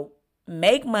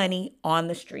 make money on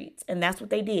the streets. And that's what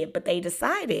they did. But they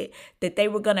decided that they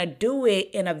were going to do it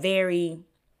in a very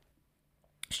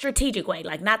strategic way,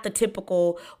 like not the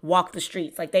typical walk the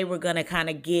streets. Like they were going to kind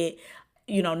of get,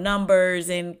 numbers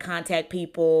and contact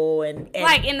people and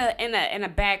like in a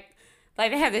back.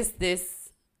 Like they have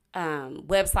this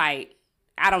website.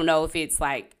 I don't know if it's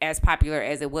like as popular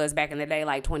as it was back in the day,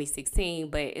 like 2016,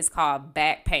 but it's called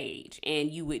Backpage.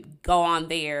 And you would go on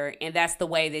there, and that's the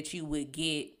way that you would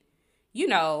get,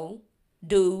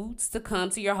 dudes to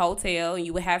come to your hotel, and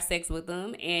you would have sex with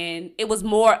them. And it was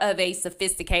more of a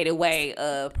sophisticated way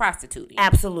of prostituting.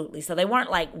 Absolutely. So they weren't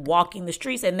like walking the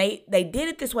streets, and they did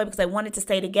it this way because they wanted to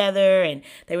stay together, and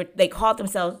they called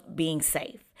themselves being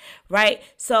safe. Right.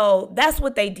 So that's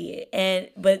what they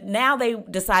did. But now they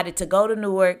decided to go to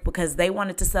Newark because they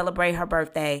wanted to celebrate her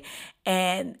birthday,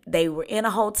 and they were in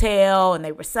a hotel and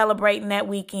they were celebrating that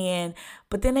weekend,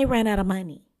 but then they ran out of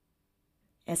money.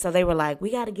 And so they were like,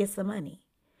 we got to get some money.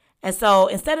 And so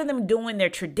instead of them doing their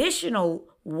traditional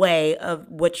way of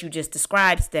what you just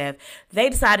described, Steph, they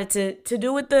decided to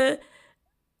do it the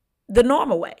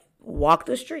normal way. Walk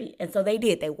the street. And so they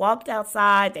did. They walked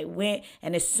outside, they went,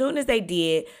 and as soon as they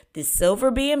did, the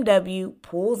silver BMW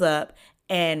pulls up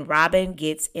and Robin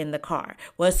gets in the car.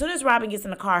 Well, as soon as Robin gets in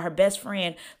the car, her best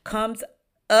friend comes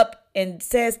up and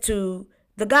says to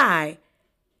the guy,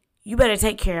 you better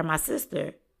take care of my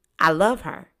sister. I love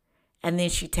her. And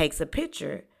then she takes a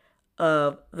picture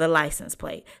of the license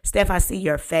plate. Steph, I see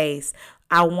your face.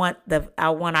 I want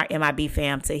our MIB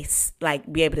fam to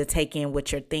be able to take in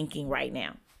what you're thinking right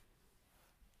now.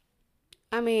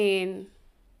 I mean,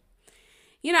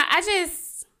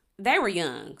 they were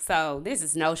young, so this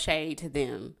is no shade to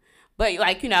them. But,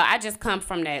 I just come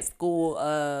from that school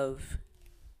of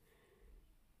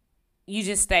you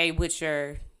just stay with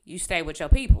your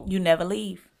people. You never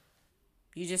leave.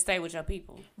 You just stay with your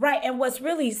people. Right, and what's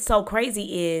really so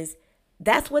crazy is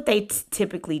that's what they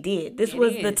typically did. This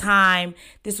was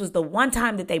the one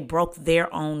time that they broke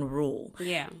their own rule.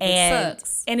 Yeah, and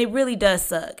sucks. And it really does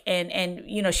suck. And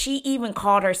she even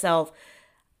called herself,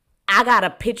 I got a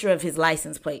picture of his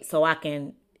license plate so I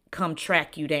can come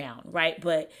track you down, right?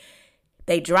 But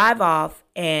they drive off,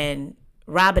 and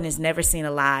Robin is never seen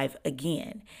alive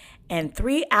again. And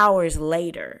 3 hours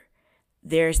later,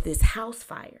 there's this house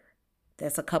fire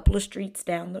that's a couple of streets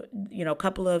down,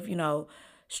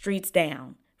 streets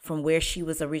down from where she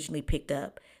was originally picked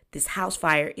up. this house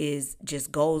fire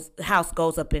house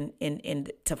goes up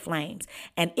into flames.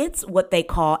 And it's what they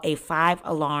call a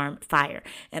 5-alarm fire.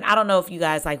 And I don't know if you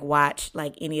guys like watch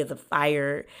like any of the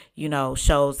fire,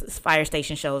 shows, fire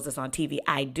station shows that's on TV.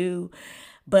 I do.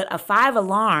 But a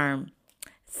 5-alarm,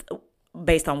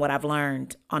 based on what I've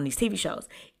learned on these TV shows,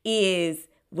 is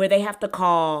where they have to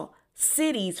call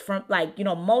cities from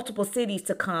multiple cities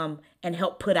to come and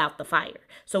help put out the fire.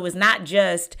 So it's not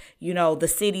just, the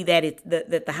city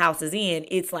that the house is in.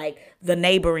 It's like the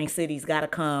neighboring cities got to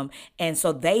come. And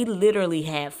so they literally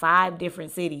had 5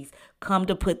 different cities come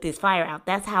to put this fire out.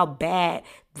 That's how bad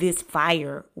this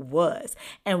fire was.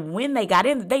 And when they got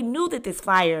in, they knew that this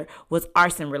fire was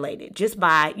arson related just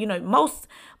by,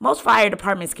 most fire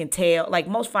departments can tell, like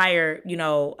most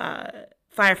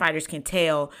firefighters can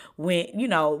tell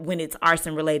when it's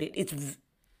arson related. It's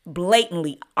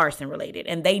blatantly arson related.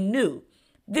 And they knew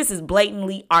this is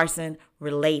blatantly arson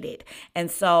related. And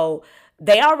so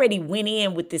they already went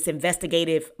in with this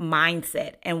investigative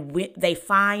mindset, and they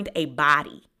find a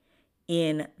body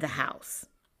in the house.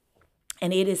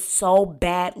 And it is so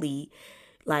badly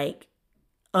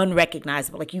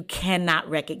unrecognizable. Like you cannot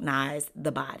recognize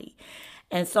the body.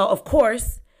 And so, of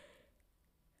course,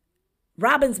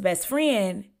 Robin's best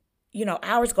friend,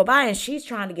 hours go by and she's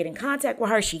trying to get in contact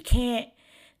with her. She can't.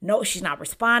 No, she's not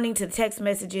responding to the text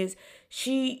messages.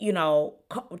 She,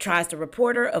 tries to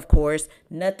report her. Of course,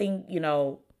 nothing,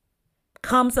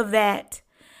 comes of that.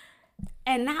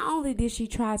 And not only did she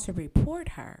try to report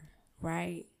her,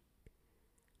 right?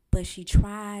 But she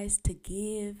tries to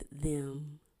give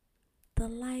them the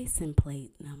license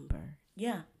plate number.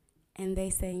 Yeah. And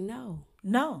they say no.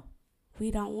 No.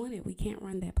 We don't want it. We can't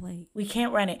run that plate. We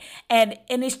can't run it. And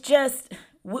it's just,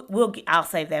 I'll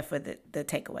save that for the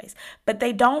takeaways. But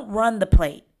they don't run the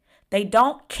plate. They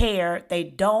don't care. They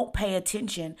don't pay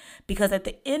attention, because at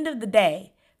the end of the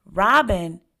day,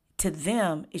 Robin to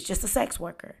them is just a sex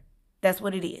worker. That's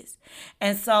what it is.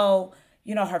 And so,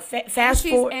 her fast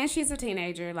forward. And she's a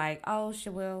teenager. Like, oh, she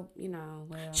will,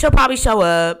 she'll probably show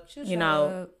up. She'll show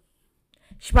up.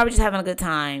 She's probably just having a good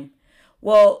time.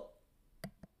 Well,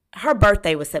 her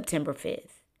birthday was September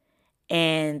 5th.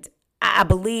 And I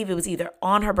believe it was either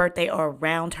on her birthday or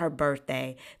around her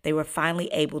birthday, they were finally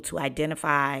able to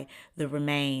identify the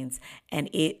remains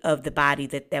of the body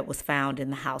that was found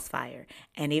in the house fire.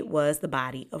 And it was the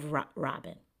body of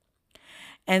Robin.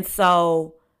 And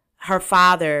so her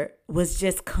father was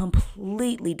just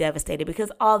completely devastated,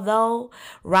 because although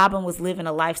Robin was living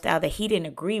a lifestyle that he didn't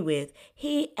agree with,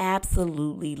 he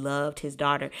absolutely loved his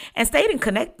daughter and stayed in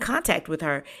contact with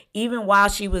her even while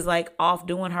she was off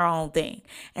doing her own thing.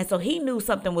 And so he knew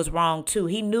something was wrong too.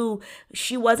 He knew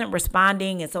she wasn't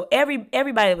responding. And so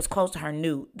everybody that was close to her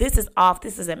knew this is off.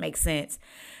 This doesn't make sense.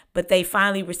 But they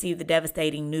finally received the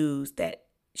devastating news that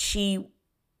she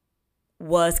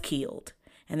was killed.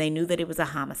 And they knew that it was a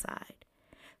homicide.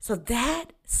 So that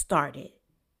started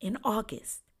in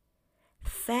August.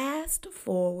 Fast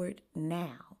forward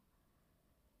now,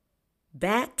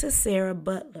 back to Sarah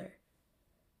Butler.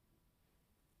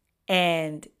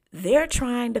 And they're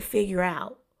trying to figure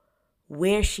out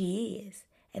where she is.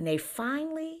 And they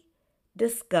finally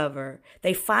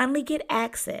get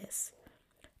access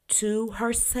to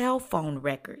her cell phone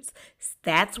records.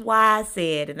 That's why I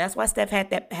said, and that's why Steph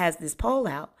has this poll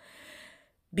out,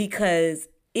 because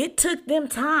it took them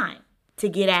time to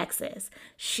get access.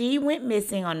 She went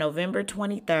missing on November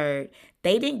 23rd.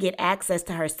 They didn't get access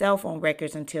to her cell phone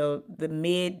records until the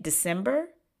mid-December.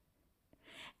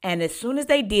 And as soon as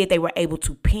they did, they were able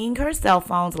to ping her cell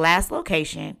phone's last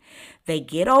location. They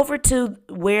get over to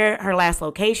where her last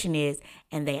location is,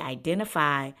 and they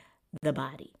identify the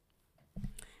body.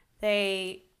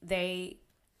 They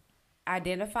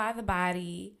identify the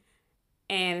body.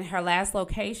 And her last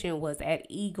location was at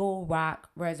Eagle Rock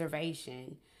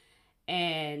Reservation.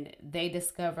 And they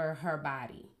discover her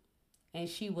body. And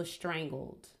she was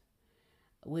strangled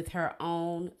with her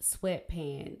own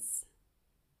sweatpants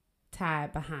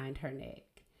tied behind her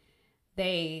neck.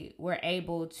 They were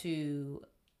able to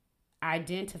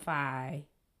identify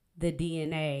the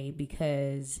DNA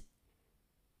because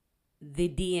the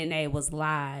DNA was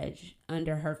lodged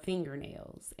under her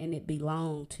fingernails. And it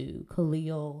belonged to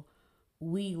Khalil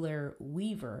Wheeler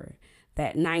Weaver,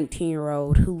 that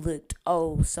 19-year-old who looked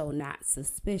oh so not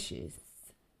suspicious,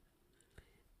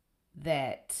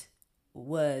 that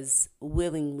was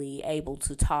willingly able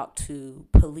to talk to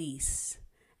police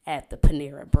at the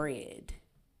Panera Bread.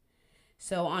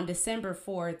 So on December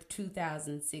 4th,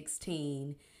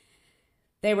 2016,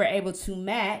 they were able to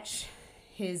match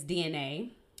his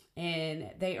DNA, and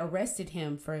they arrested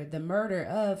him for the murder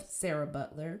of Sarah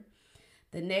Butler.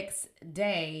 The next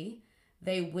day,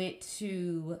 they went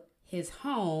to his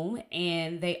home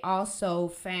and they also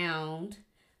found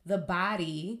the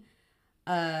body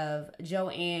of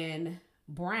Joanne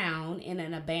Brown in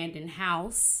an abandoned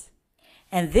house.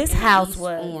 And this house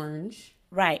was Orange.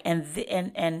 Right.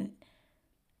 And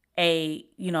a,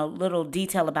 little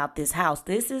detail about this house.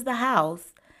 This is the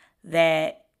house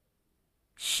that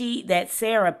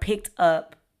Sarah picked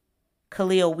up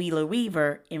Khalil Wheeler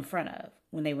Weaver in front of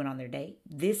when they went on their date.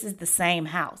 This is the same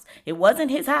house. It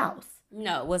wasn't his house.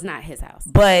 No, it was not his house.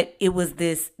 But it was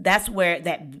that's where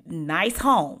that nice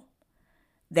home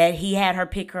that he had her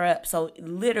pick her up. So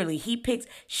literally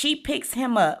she picks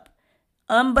him up.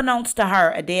 Unbeknownst to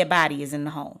her, a dead body is in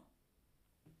the home.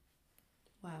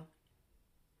 Wow.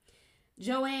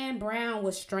 Joanne Brown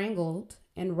was strangled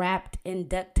and wrapped in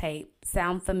duct tape.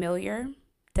 Sound familiar?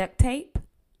 Duct tape?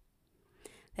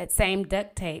 That same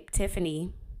duct tape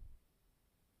Tiffany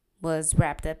was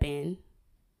wrapped up in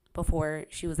before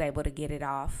she was able to get it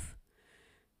off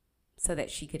so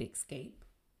that she could escape.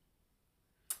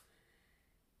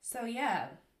 So yeah,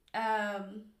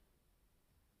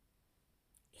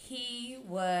 he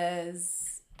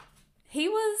was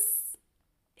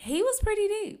pretty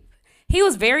deep. He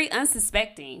was very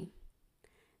unsuspecting.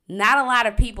 Not a lot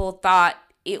of people thought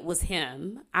it was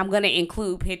him. I'm going to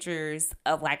include pictures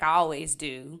of, like I always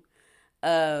do,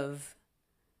 of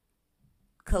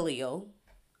Khalil.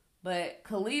 But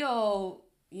Khalil,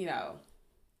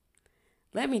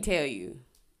 let me tell you,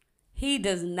 he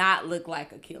does not look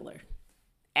like a killer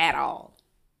at all.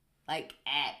 Like,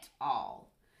 at all.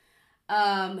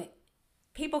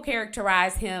 People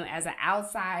characterize him as an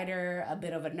outsider, a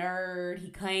bit of a nerd. He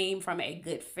came from a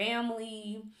good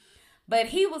family. But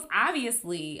he was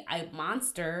obviously a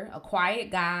monster, a quiet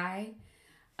guy.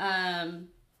 But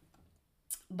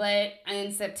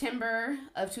in September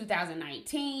of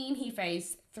 2019, he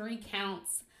faced three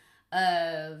counts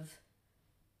of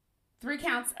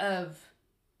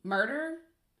murder,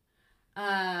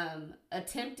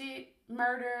 attempted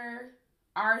murder,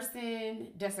 arson,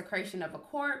 desecration of a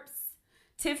corpse.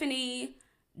 Tiffany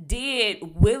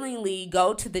did willingly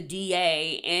go to the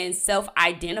DA and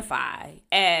self-identify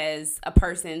as a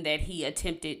person that he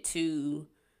attempted to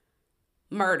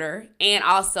murder and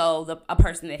also a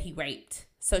person that he raped.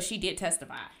 So she did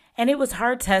testify. And it was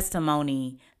her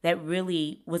testimony that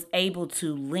really was able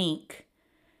to link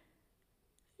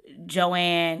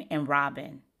Joanne and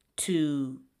Robin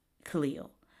to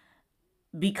Khalil,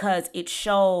 because it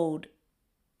showed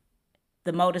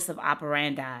the modus of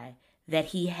operandi that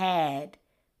he had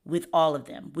with all of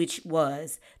them, which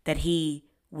was that he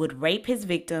would rape his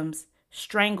victims,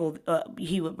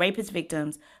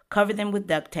 cover them with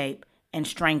duct tape, and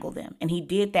strangle them. And he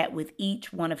did that with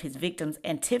each one of his victims.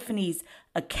 And Tiffany's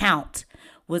account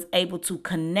was able to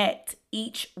connect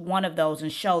each one of those and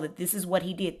show that this is what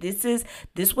he did.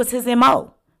 This was his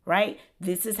MO, right?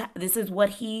 This is what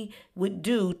he would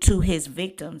do to his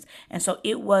victims. And so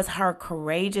it was her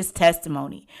courageous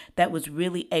testimony that was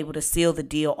really able to seal the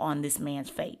deal on this man's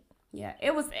fate. Yeah,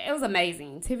 it was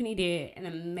amazing. Tiffany did an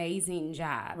amazing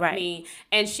job. Right. I mean,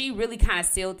 and she really kind of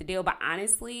sealed the deal. But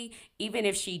honestly, even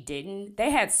if she didn't,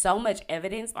 they had so much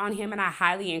evidence on him. And I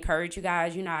highly encourage you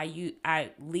guys,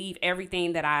 I leave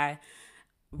everything that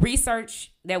we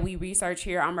research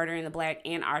here on Murder in the Black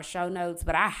in our show notes.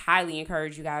 But I highly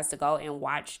encourage you guys to go and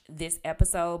watch this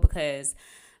episode, because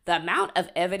the amount of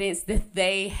evidence that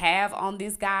they have on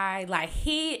this guy, like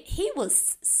he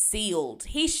was sealed.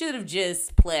 He should have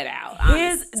just pled out.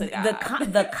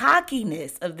 The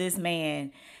cockiness of this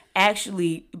man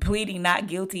actually pleading not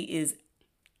guilty is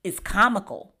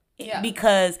comical. Yeah.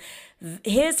 Because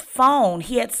his phone,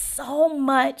 he had so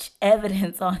much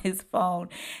evidence on his phone.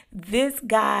 This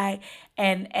guy,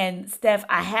 and Steph,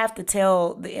 I have to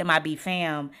tell the MIB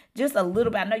fam just a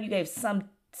little bit. I know you gave some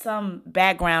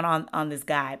background on this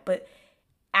guy, but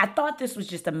I thought this was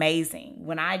just amazing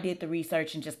when I did the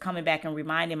research and just coming back and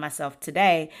reminding myself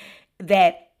today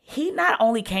that he not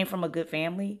only came from a good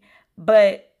family,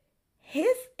 but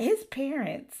his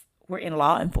parents were in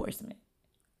law enforcement.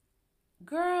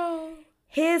 Girl.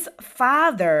 His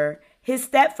stepfather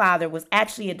was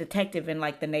actually a detective in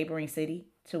like the neighboring city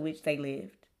to which they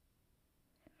lived.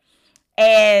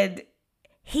 And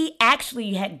he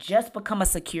actually had just become a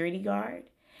security guard.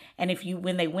 And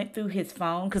when they went through his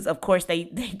phone, because of course they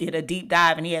did a deep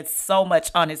dive and he had so much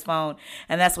on his phone.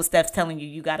 And that's what Steph's telling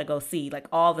you got to go see, like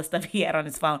all the stuff he had on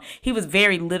his phone. He was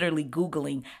very literally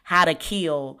Googling how to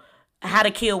kill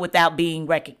without being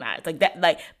recognized, like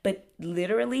that. But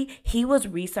literally he was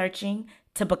researching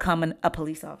to become a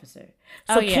police officer.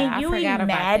 So can you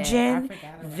imagine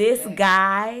this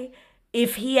guy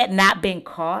if he had not been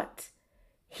caught,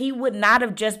 he would not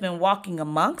have just been walking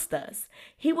amongst us.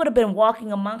 He would have been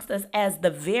walking amongst us as the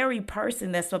very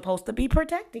person that's supposed to be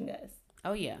protecting us.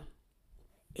 Oh, yeah.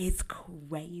 It's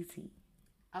crazy.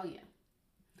 Oh, yeah.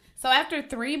 So after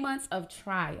 3 months of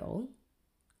trial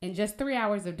and just 3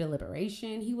 hours of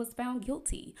deliberation, he was found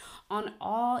guilty on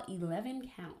all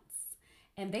 11 counts.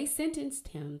 And they sentenced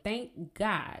him, thank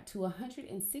God, to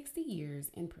 160 years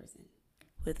in prison.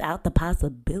 Without the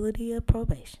possibility of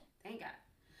probation. Thank God.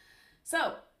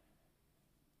 So,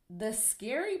 the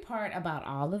scary part about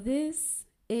all of this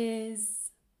is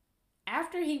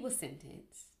after he was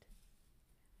sentenced,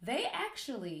 they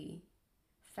actually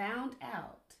found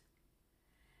out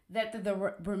that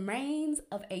the remains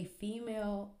of a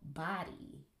female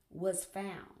body was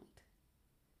found.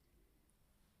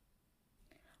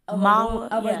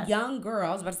 A young girl,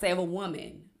 I was about to say of a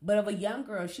woman, but of a young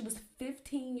girl. She was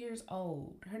 15 years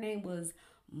old. Her name was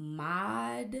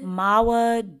Mawa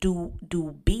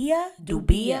Dubia.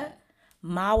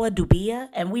 Mawa Dubia.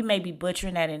 And we may be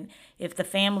butchering that. And if the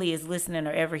family is listening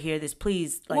or ever hear this,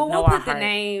 please know we'll our put heart.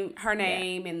 her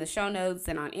name in the show notes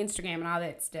and on Instagram and all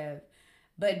that stuff.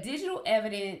 But digital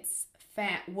evidence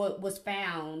was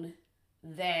found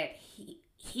that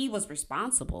he was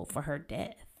responsible for her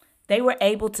death. They were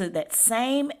able to, that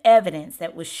same evidence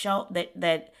that was shown,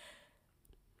 that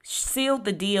sealed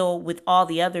the deal with all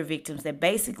the other victims, that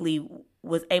basically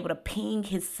was able to ping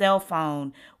his cell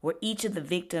phone where each of the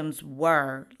victims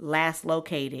were last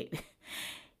located.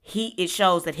 It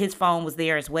shows that his phone was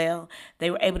there as well. They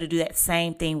were able to do that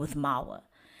same thing with Mawa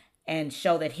and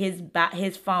show that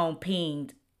his phone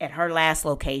pinged at her last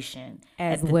location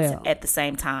at the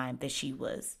same time that she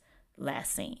was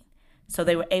last seen. So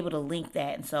they were able to link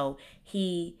that. And so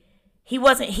he's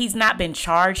not been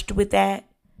charged with that,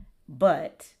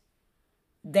 but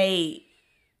they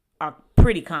are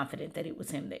pretty confident that it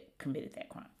was him that committed that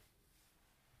crime.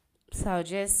 So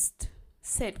just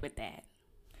sit with that.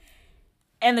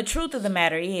 And the truth of the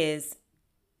matter is,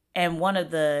 and one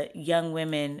of the young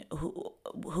women who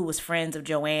was friends of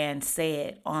Joanne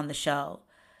said on the show,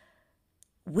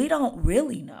 we don't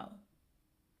really know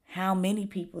how many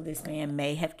people this man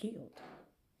may have killed.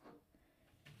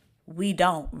 We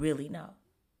don't really know.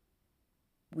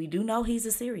 We do know he's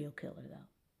a serial killer, though.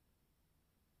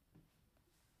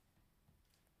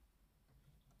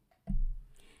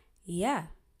 Yeah.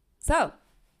 So,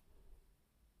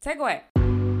 takeaway.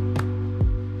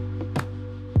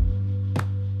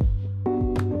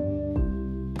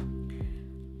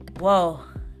 Whoa,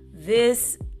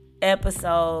 this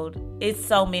episode, it's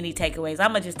so many takeaways. I'm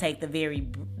gonna just take the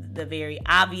very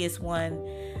obvious one.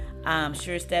 I'm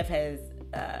sure Steph has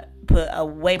put a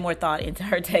way more thought into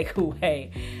her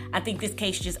takeaway. I think this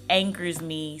case just anchors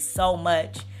me so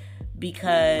much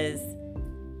because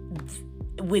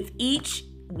with each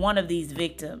one of these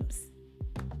victims,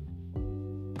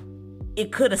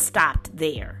 it could have stopped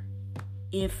there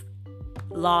if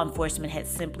law enforcement had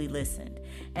simply listened.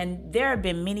 And there have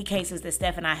been many cases that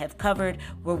Steph and I have covered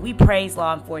where we praise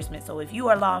law enforcement. So if you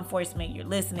are law enforcement, you're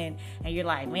listening, and you're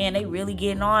like, man, they really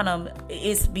getting on them,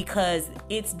 it's because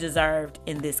it's deserved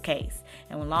in this case.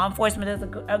 And when law enforcement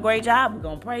does a great job, we're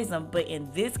going to praise them. But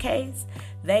in this case,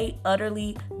 they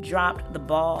utterly dropped the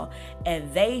ball,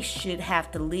 and they should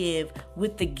have to live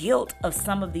with the guilt of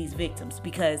some of these victims,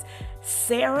 because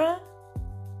Sarah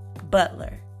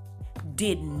Butler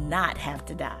did not have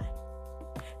to die.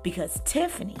 Because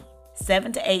Tiffany,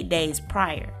 7 to 8 days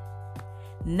prior,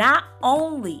 not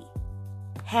only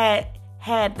had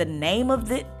the name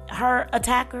of her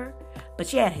attacker, but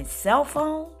she had his cell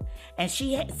phone, and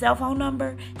she had cell phone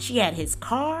number. She had his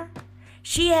car.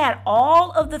 She had all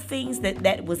of the things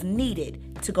that was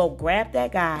needed to go grab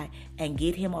that guy and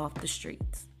get him off the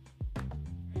streets.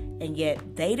 And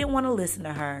yet they didn't want to listen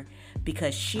to her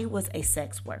because she was a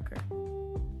sex worker.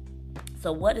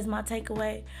 So what is my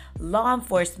takeaway? Law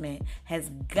enforcement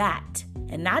has got,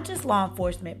 and not just law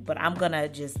enforcement, but I'm going to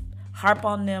just harp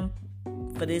on them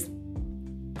for this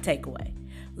takeaway.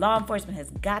 Law enforcement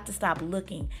has got to stop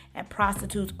looking at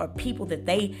prostitutes or people that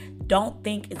they don't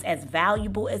think is as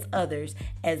valuable as others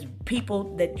as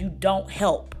people that you don't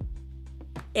help.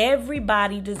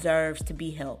 Everybody deserves to be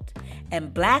helped.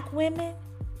 And Black women,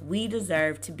 we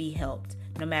deserve to be helped.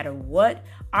 No matter what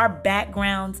our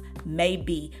backgrounds may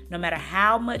be, no matter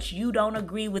how much you don't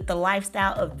agree with the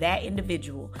lifestyle of that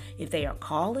individual, if they are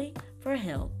calling for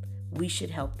help, we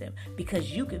should help them,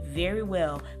 because you could very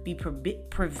well be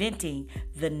preventing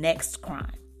the next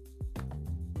crime.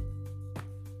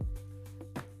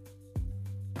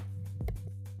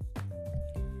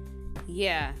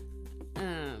 Yeah,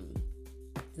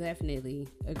 definitely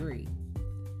agree.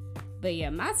 But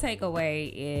yeah, my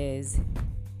takeaway is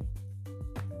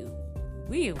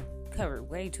we've covered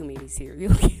way too many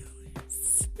serial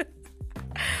killers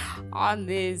on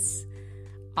this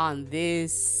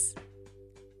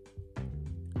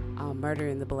Murder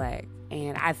in the Black.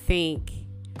 And I think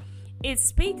it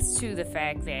speaks to the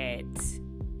fact that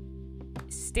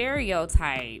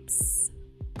stereotypes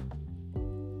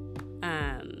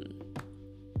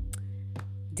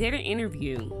did an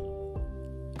interview,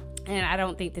 and I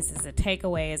don't think this is a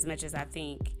takeaway as much as I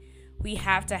think we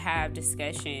have to have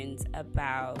discussions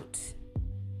about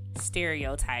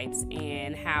stereotypes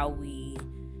and how we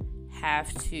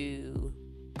have to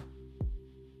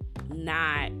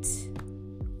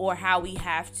how we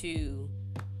have to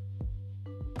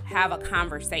have a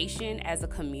conversation as a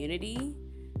community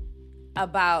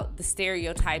about the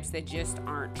stereotypes that just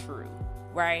aren't true,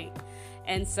 right?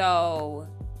 And so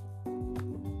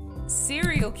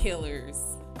serial killers,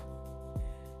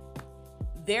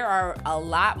 there are a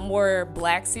lot more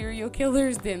black serial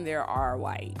killers than there are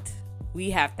white. We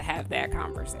have to have that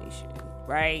conversation,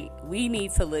 right? We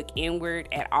need to look inward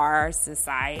at our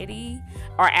society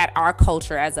or at our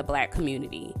culture as a black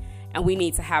community. And we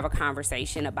need to have a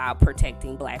conversation about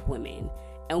protecting black women.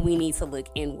 And we need to look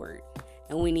inward.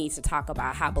 And we need to talk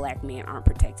about how black men aren't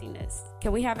protecting us.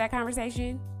 Can we have that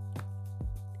conversation?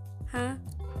 Huh?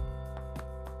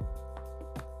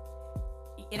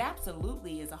 It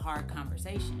absolutely is a hard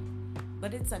conversation,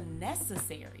 but it's a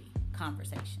necessary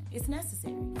conversation. It's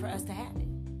necessary for us to have it.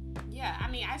 Yeah, I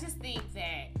mean, I just think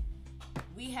that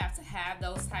we have to have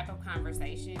those type of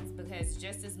conversations, because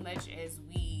just as much as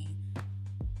we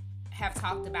have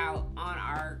talked about on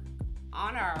our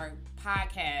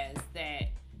podcast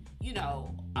that, you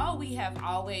know, we have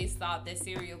always thought that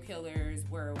serial killers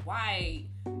were white,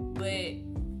 but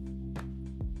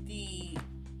the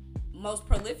most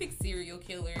prolific serial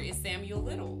killer is Samuel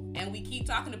Little, and we keep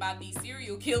talking about these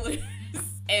serial killers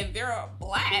and they're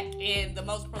black, and the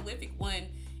most prolific one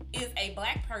is a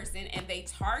black person, and they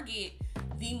target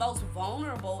the most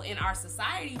vulnerable in our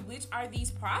society, which are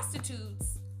these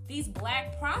prostitutes, these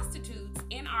black prostitutes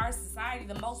in our society,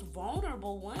 the most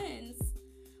vulnerable ones.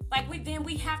 Like,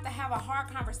 we have to have a hard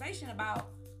conversation about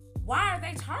why are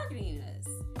they targeting us,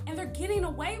 and they're getting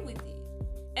away with it.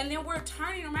 And then we're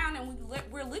turning around and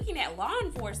we're looking at law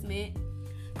enforcement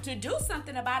to do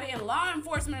something about it, and law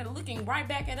enforcement are looking right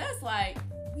back at us like,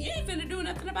 you ain't finna do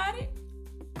nothing about it.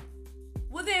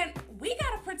 Well, then we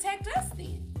gotta protect us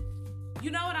then.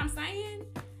 You know what I'm saying?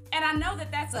 And I know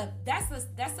that's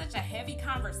such a heavy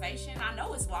conversation. I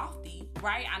know it's lofty,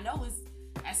 right? I know it's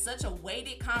such a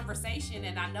weighted conversation,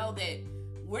 and I know that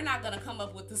we're not gonna come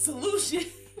up with the solution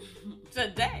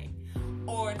today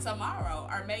or tomorrow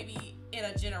or maybe in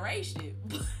a generation.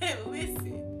 But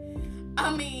listen,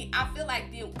 I mean, I feel like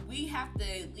then we have to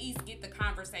at least get the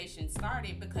conversation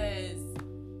started, because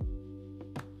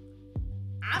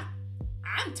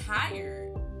I'm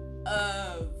tired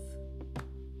of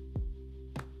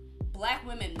black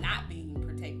women not being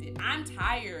protected. I'm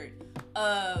tired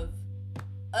of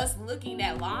us looking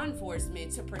at law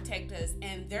enforcement to protect us,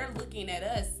 and they're looking at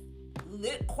us,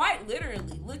 quite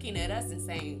literally looking at us and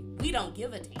saying, we don't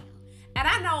give a damn. And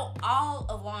I know all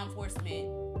of law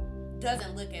enforcement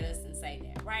doesn't look at us and say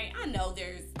that, right? I know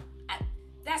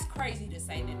that's crazy to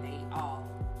say that they all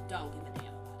don't give a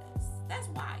damn about us. That's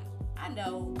wild. I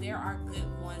know there are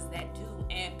good ones that do,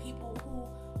 and people who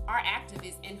are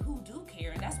activists and who do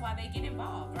care, and that's why they get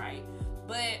involved, right?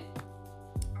 But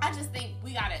I just think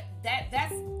we gotta,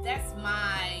 that's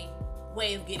my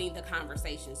way of getting the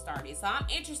conversation started. So I'm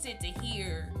interested to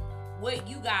hear what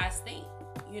you guys think,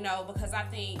 you know, because I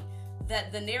think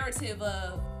that the narrative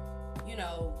of, you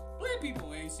know, black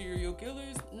people ain't serial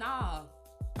killers. Nah,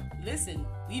 listen,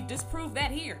 we've disproved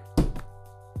that here.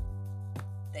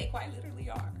 They quite literally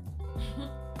are.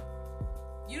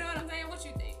 You know what I'm saying? What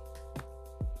you think?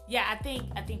 Yeah, I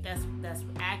think that's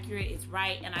accurate. It's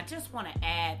right. And I just want to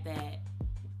add that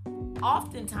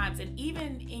oftentimes, and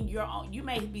even in your own, you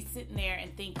may be sitting there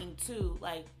and thinking too,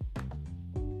 like,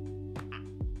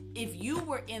 if you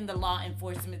were in the law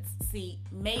enforcement seat,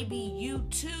 maybe you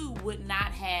too would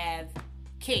not have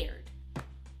cared.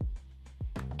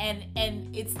 And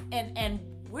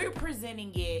we're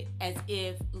presenting it as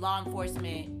if law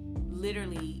enforcement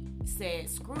literally said,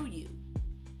 screw you,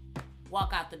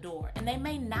 walk out the door. And they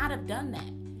may not have done that.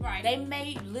 Right. They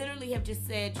may literally have just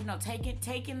said, you know,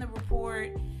 taking the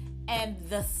report, and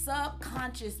the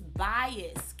subconscious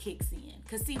bias kicks in.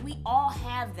 Because see, we all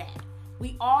have that.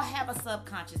 We all have a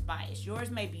subconscious bias. Yours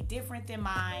may be different than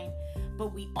mine,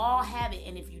 but we all have it.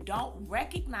 And if you don't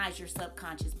recognize your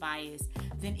subconscious bias,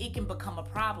 then it can become a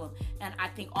problem. And I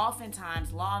think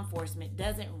oftentimes law enforcement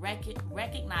doesn't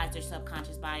recognize their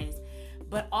subconscious bias.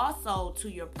 But also, to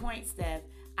your point, Steph,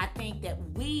 I think that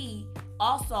we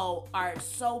also are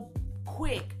so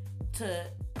quick to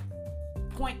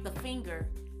point the finger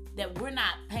that we're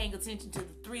not paying attention to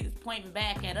the three that's pointing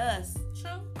back at us.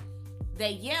 True.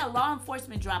 That, yeah, law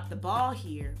enforcement dropped the ball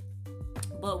here,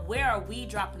 but where are we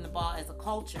dropping the ball as a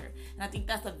culture? And I think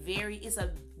that's it's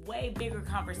a way bigger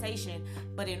conversation,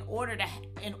 but in order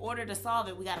to solve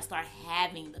it, we got to start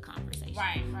having the conversation.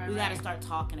 Right. We got to start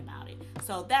talking about it.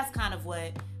 So that's kind of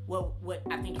what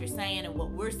I think you're saying, and what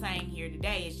we're saying here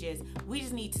today is we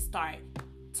just need to start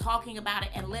talking about it,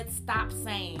 and let's stop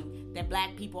saying that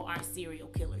black people aren't serial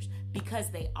killers, because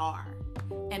they are.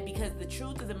 And because the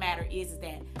truth of the matter is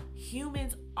that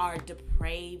humans are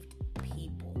depraved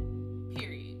people.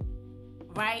 Period.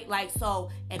 Right? Like, so,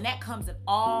 and that comes in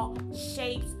all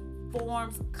shapes,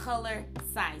 forms, color,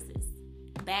 sizes,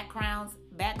 backgrounds,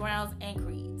 and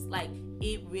creeds. Like,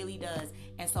 it really does.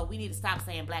 And so we need to stop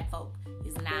saying black folk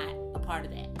is not a part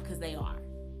of that, because they are.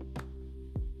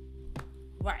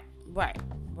 Right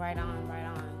on.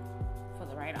 For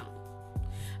the right on.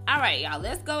 All right, y'all,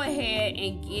 let's go ahead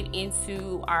and get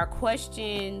into our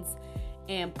questions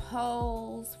and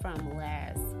polls from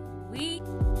last week.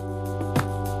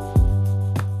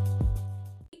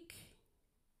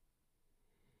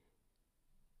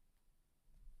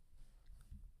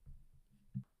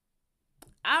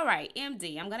 All right,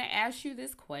 MD, I'm going to ask you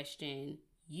this question.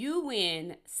 You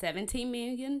win $17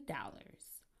 million.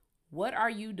 What are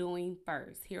you doing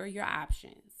first? Here are your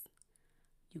options.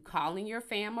 You calling your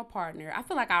fam or partner. I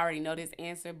feel like I already know this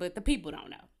answer, but the people don't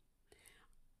know.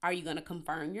 Are you going to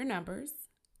confirm your numbers?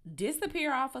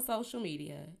 Disappear off of social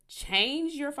media?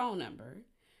 Change your phone number?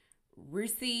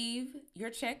 Receive your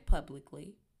check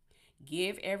publicly?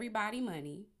 Give everybody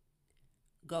money?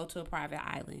 Go to a private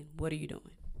island? What are you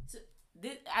doing? So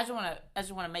I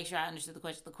just want to make sure I understood the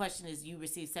question. The question is, you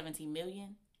receive $17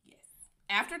 million? Yes.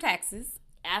 After taxes.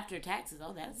 After taxes.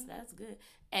 Oh, that's good.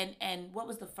 And what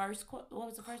was the first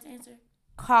answer?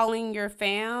 Calling your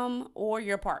fam or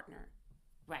your partner.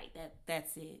 Right.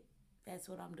 That's it. That's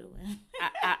what I'm doing.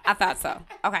 I thought so.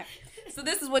 Okay. So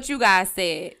this is what you guys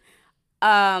said.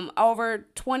 Over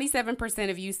 27%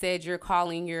 of you said you're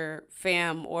calling your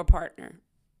fam or partner.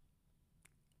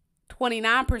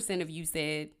 29% of you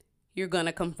said you're going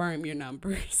to confirm your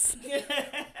numbers.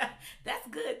 That's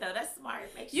good, though. That's smart.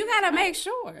 You got to make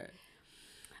sure.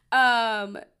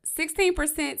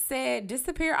 16% said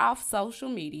disappear off social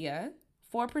media.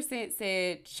 4%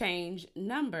 said change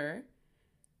number.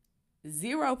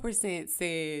 0%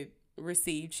 said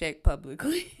receive check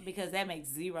publicly. Because that makes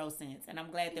 0 sense, and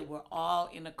I'm glad that we're all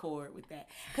in accord with that.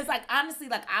 Because, like, honestly,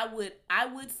 like, I would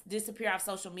disappear off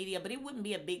social media, but it wouldn't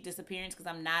be a big disappearance because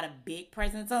I'm not a big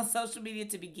presence on social media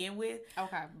to begin with.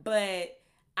 Okay. But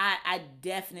I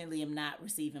definitely am not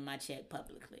receiving my check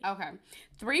publicly. Okay.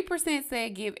 3%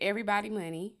 said give everybody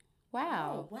money.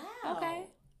 Wow. Oh, wow. Okay.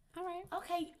 All right.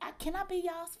 Okay. Can I be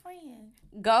y'all's friend?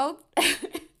 Go.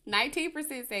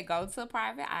 19% said go to a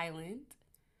private island.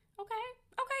 Okay,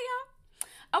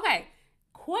 y'all. Okay.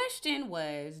 Question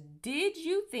was, did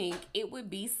you think it would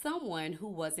be someone who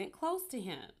wasn't close to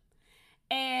him?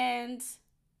 And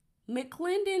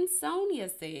McClendon Sonia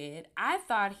said, I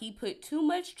thought he put too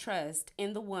much trust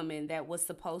in the woman that was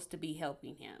supposed to be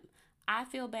helping him. I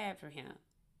feel bad for him.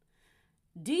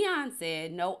 Dion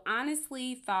said, no,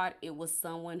 honestly thought it was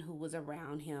someone who was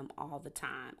around him all the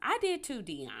time. I did too,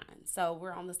 Dion. So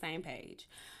we're on the same page.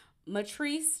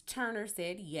 Matrice Turner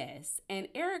said yes. And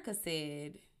Erica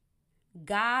said,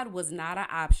 God was not an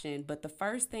option, but the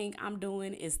first thing I'm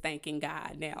doing is thanking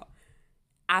God. Now,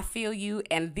 I feel you,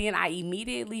 and then I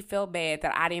immediately felt bad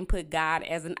that I didn't put God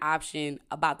as an option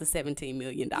about the $17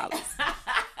 million.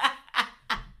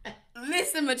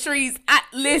 Listen, Matrice,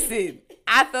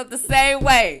 I felt the same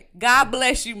way. God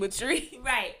bless you, Matrice.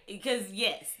 Right, because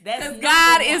yes, that's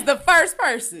God is the first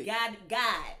person. God,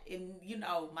 and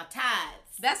my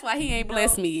tithes. That's why he ain't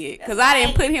blessed me yet, because I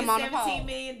didn't put him on the poll. $17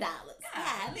 million.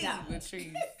 God,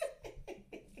 Matrice.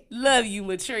 Love you,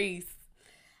 Matrice.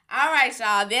 All right,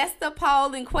 y'all. That's the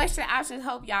poll and question options.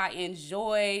 Hope y'all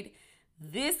enjoyed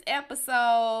this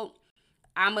episode.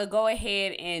 I'm going to go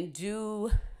ahead and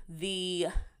do the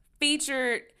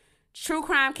featured true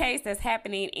crime case that's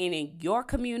happening in your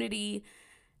community.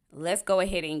 Let's go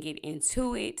ahead and get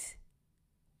into it.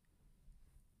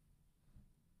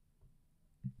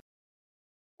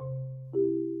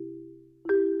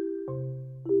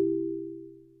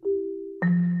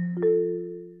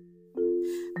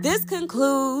 This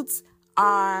concludes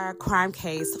our crime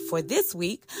case for this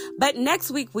week. But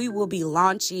next week, we will be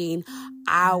launching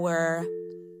our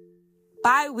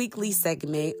bi-weekly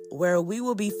segment where we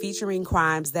will be featuring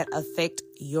crimes that affect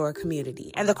your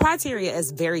community. And the criteria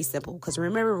is very simple because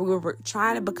remember, we're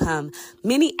trying to become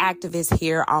many activists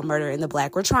here on Murder in the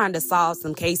Black. We're trying to solve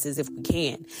some cases if we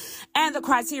can. And the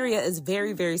criteria is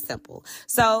very, very simple.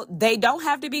 So they don't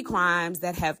have to be crimes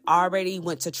that have already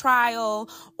went to trial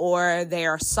or they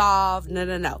are solved.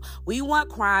 No. We want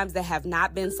crimes that have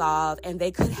not been solved and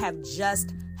they could have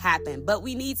just happened, but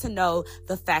we need to know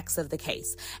the facts of the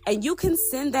case. And you can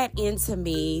send that in to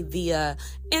me via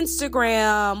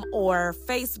Instagram or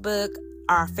Facebook,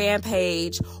 our fan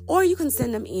page, or you can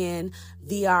send them in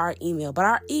via our email. But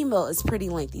our email is pretty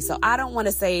lengthy, so I don't want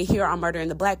to say here on Murder in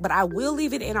the Black, but I will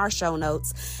leave it in our show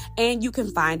notes, and you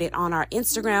can find it on our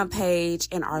Instagram page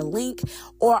and our link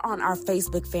or on our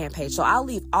Facebook fan page. So I'll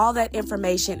leave all that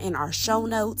information in our show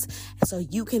notes so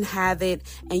you can have it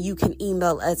and you can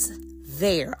email us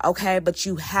there, okay? But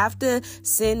you have to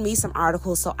send me some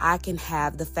articles so I can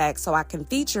have the facts, so I can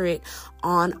feature it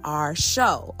on our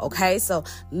show, okay? So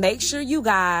make sure you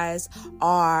guys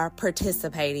are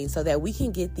participating so that we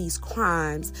can get these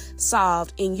crimes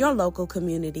solved in your local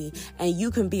community and you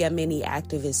can be a mini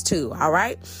activist too, all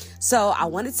right? So I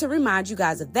wanted to remind you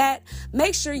guys of that.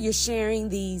 Make sure you're sharing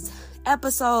these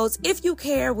episodes if you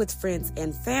care with friends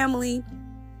and family.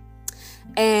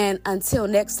 And until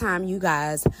next time, you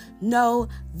guys know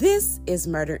this is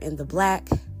Murder in the Black.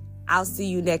 I'll see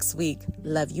you next week.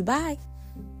 Love you. Bye.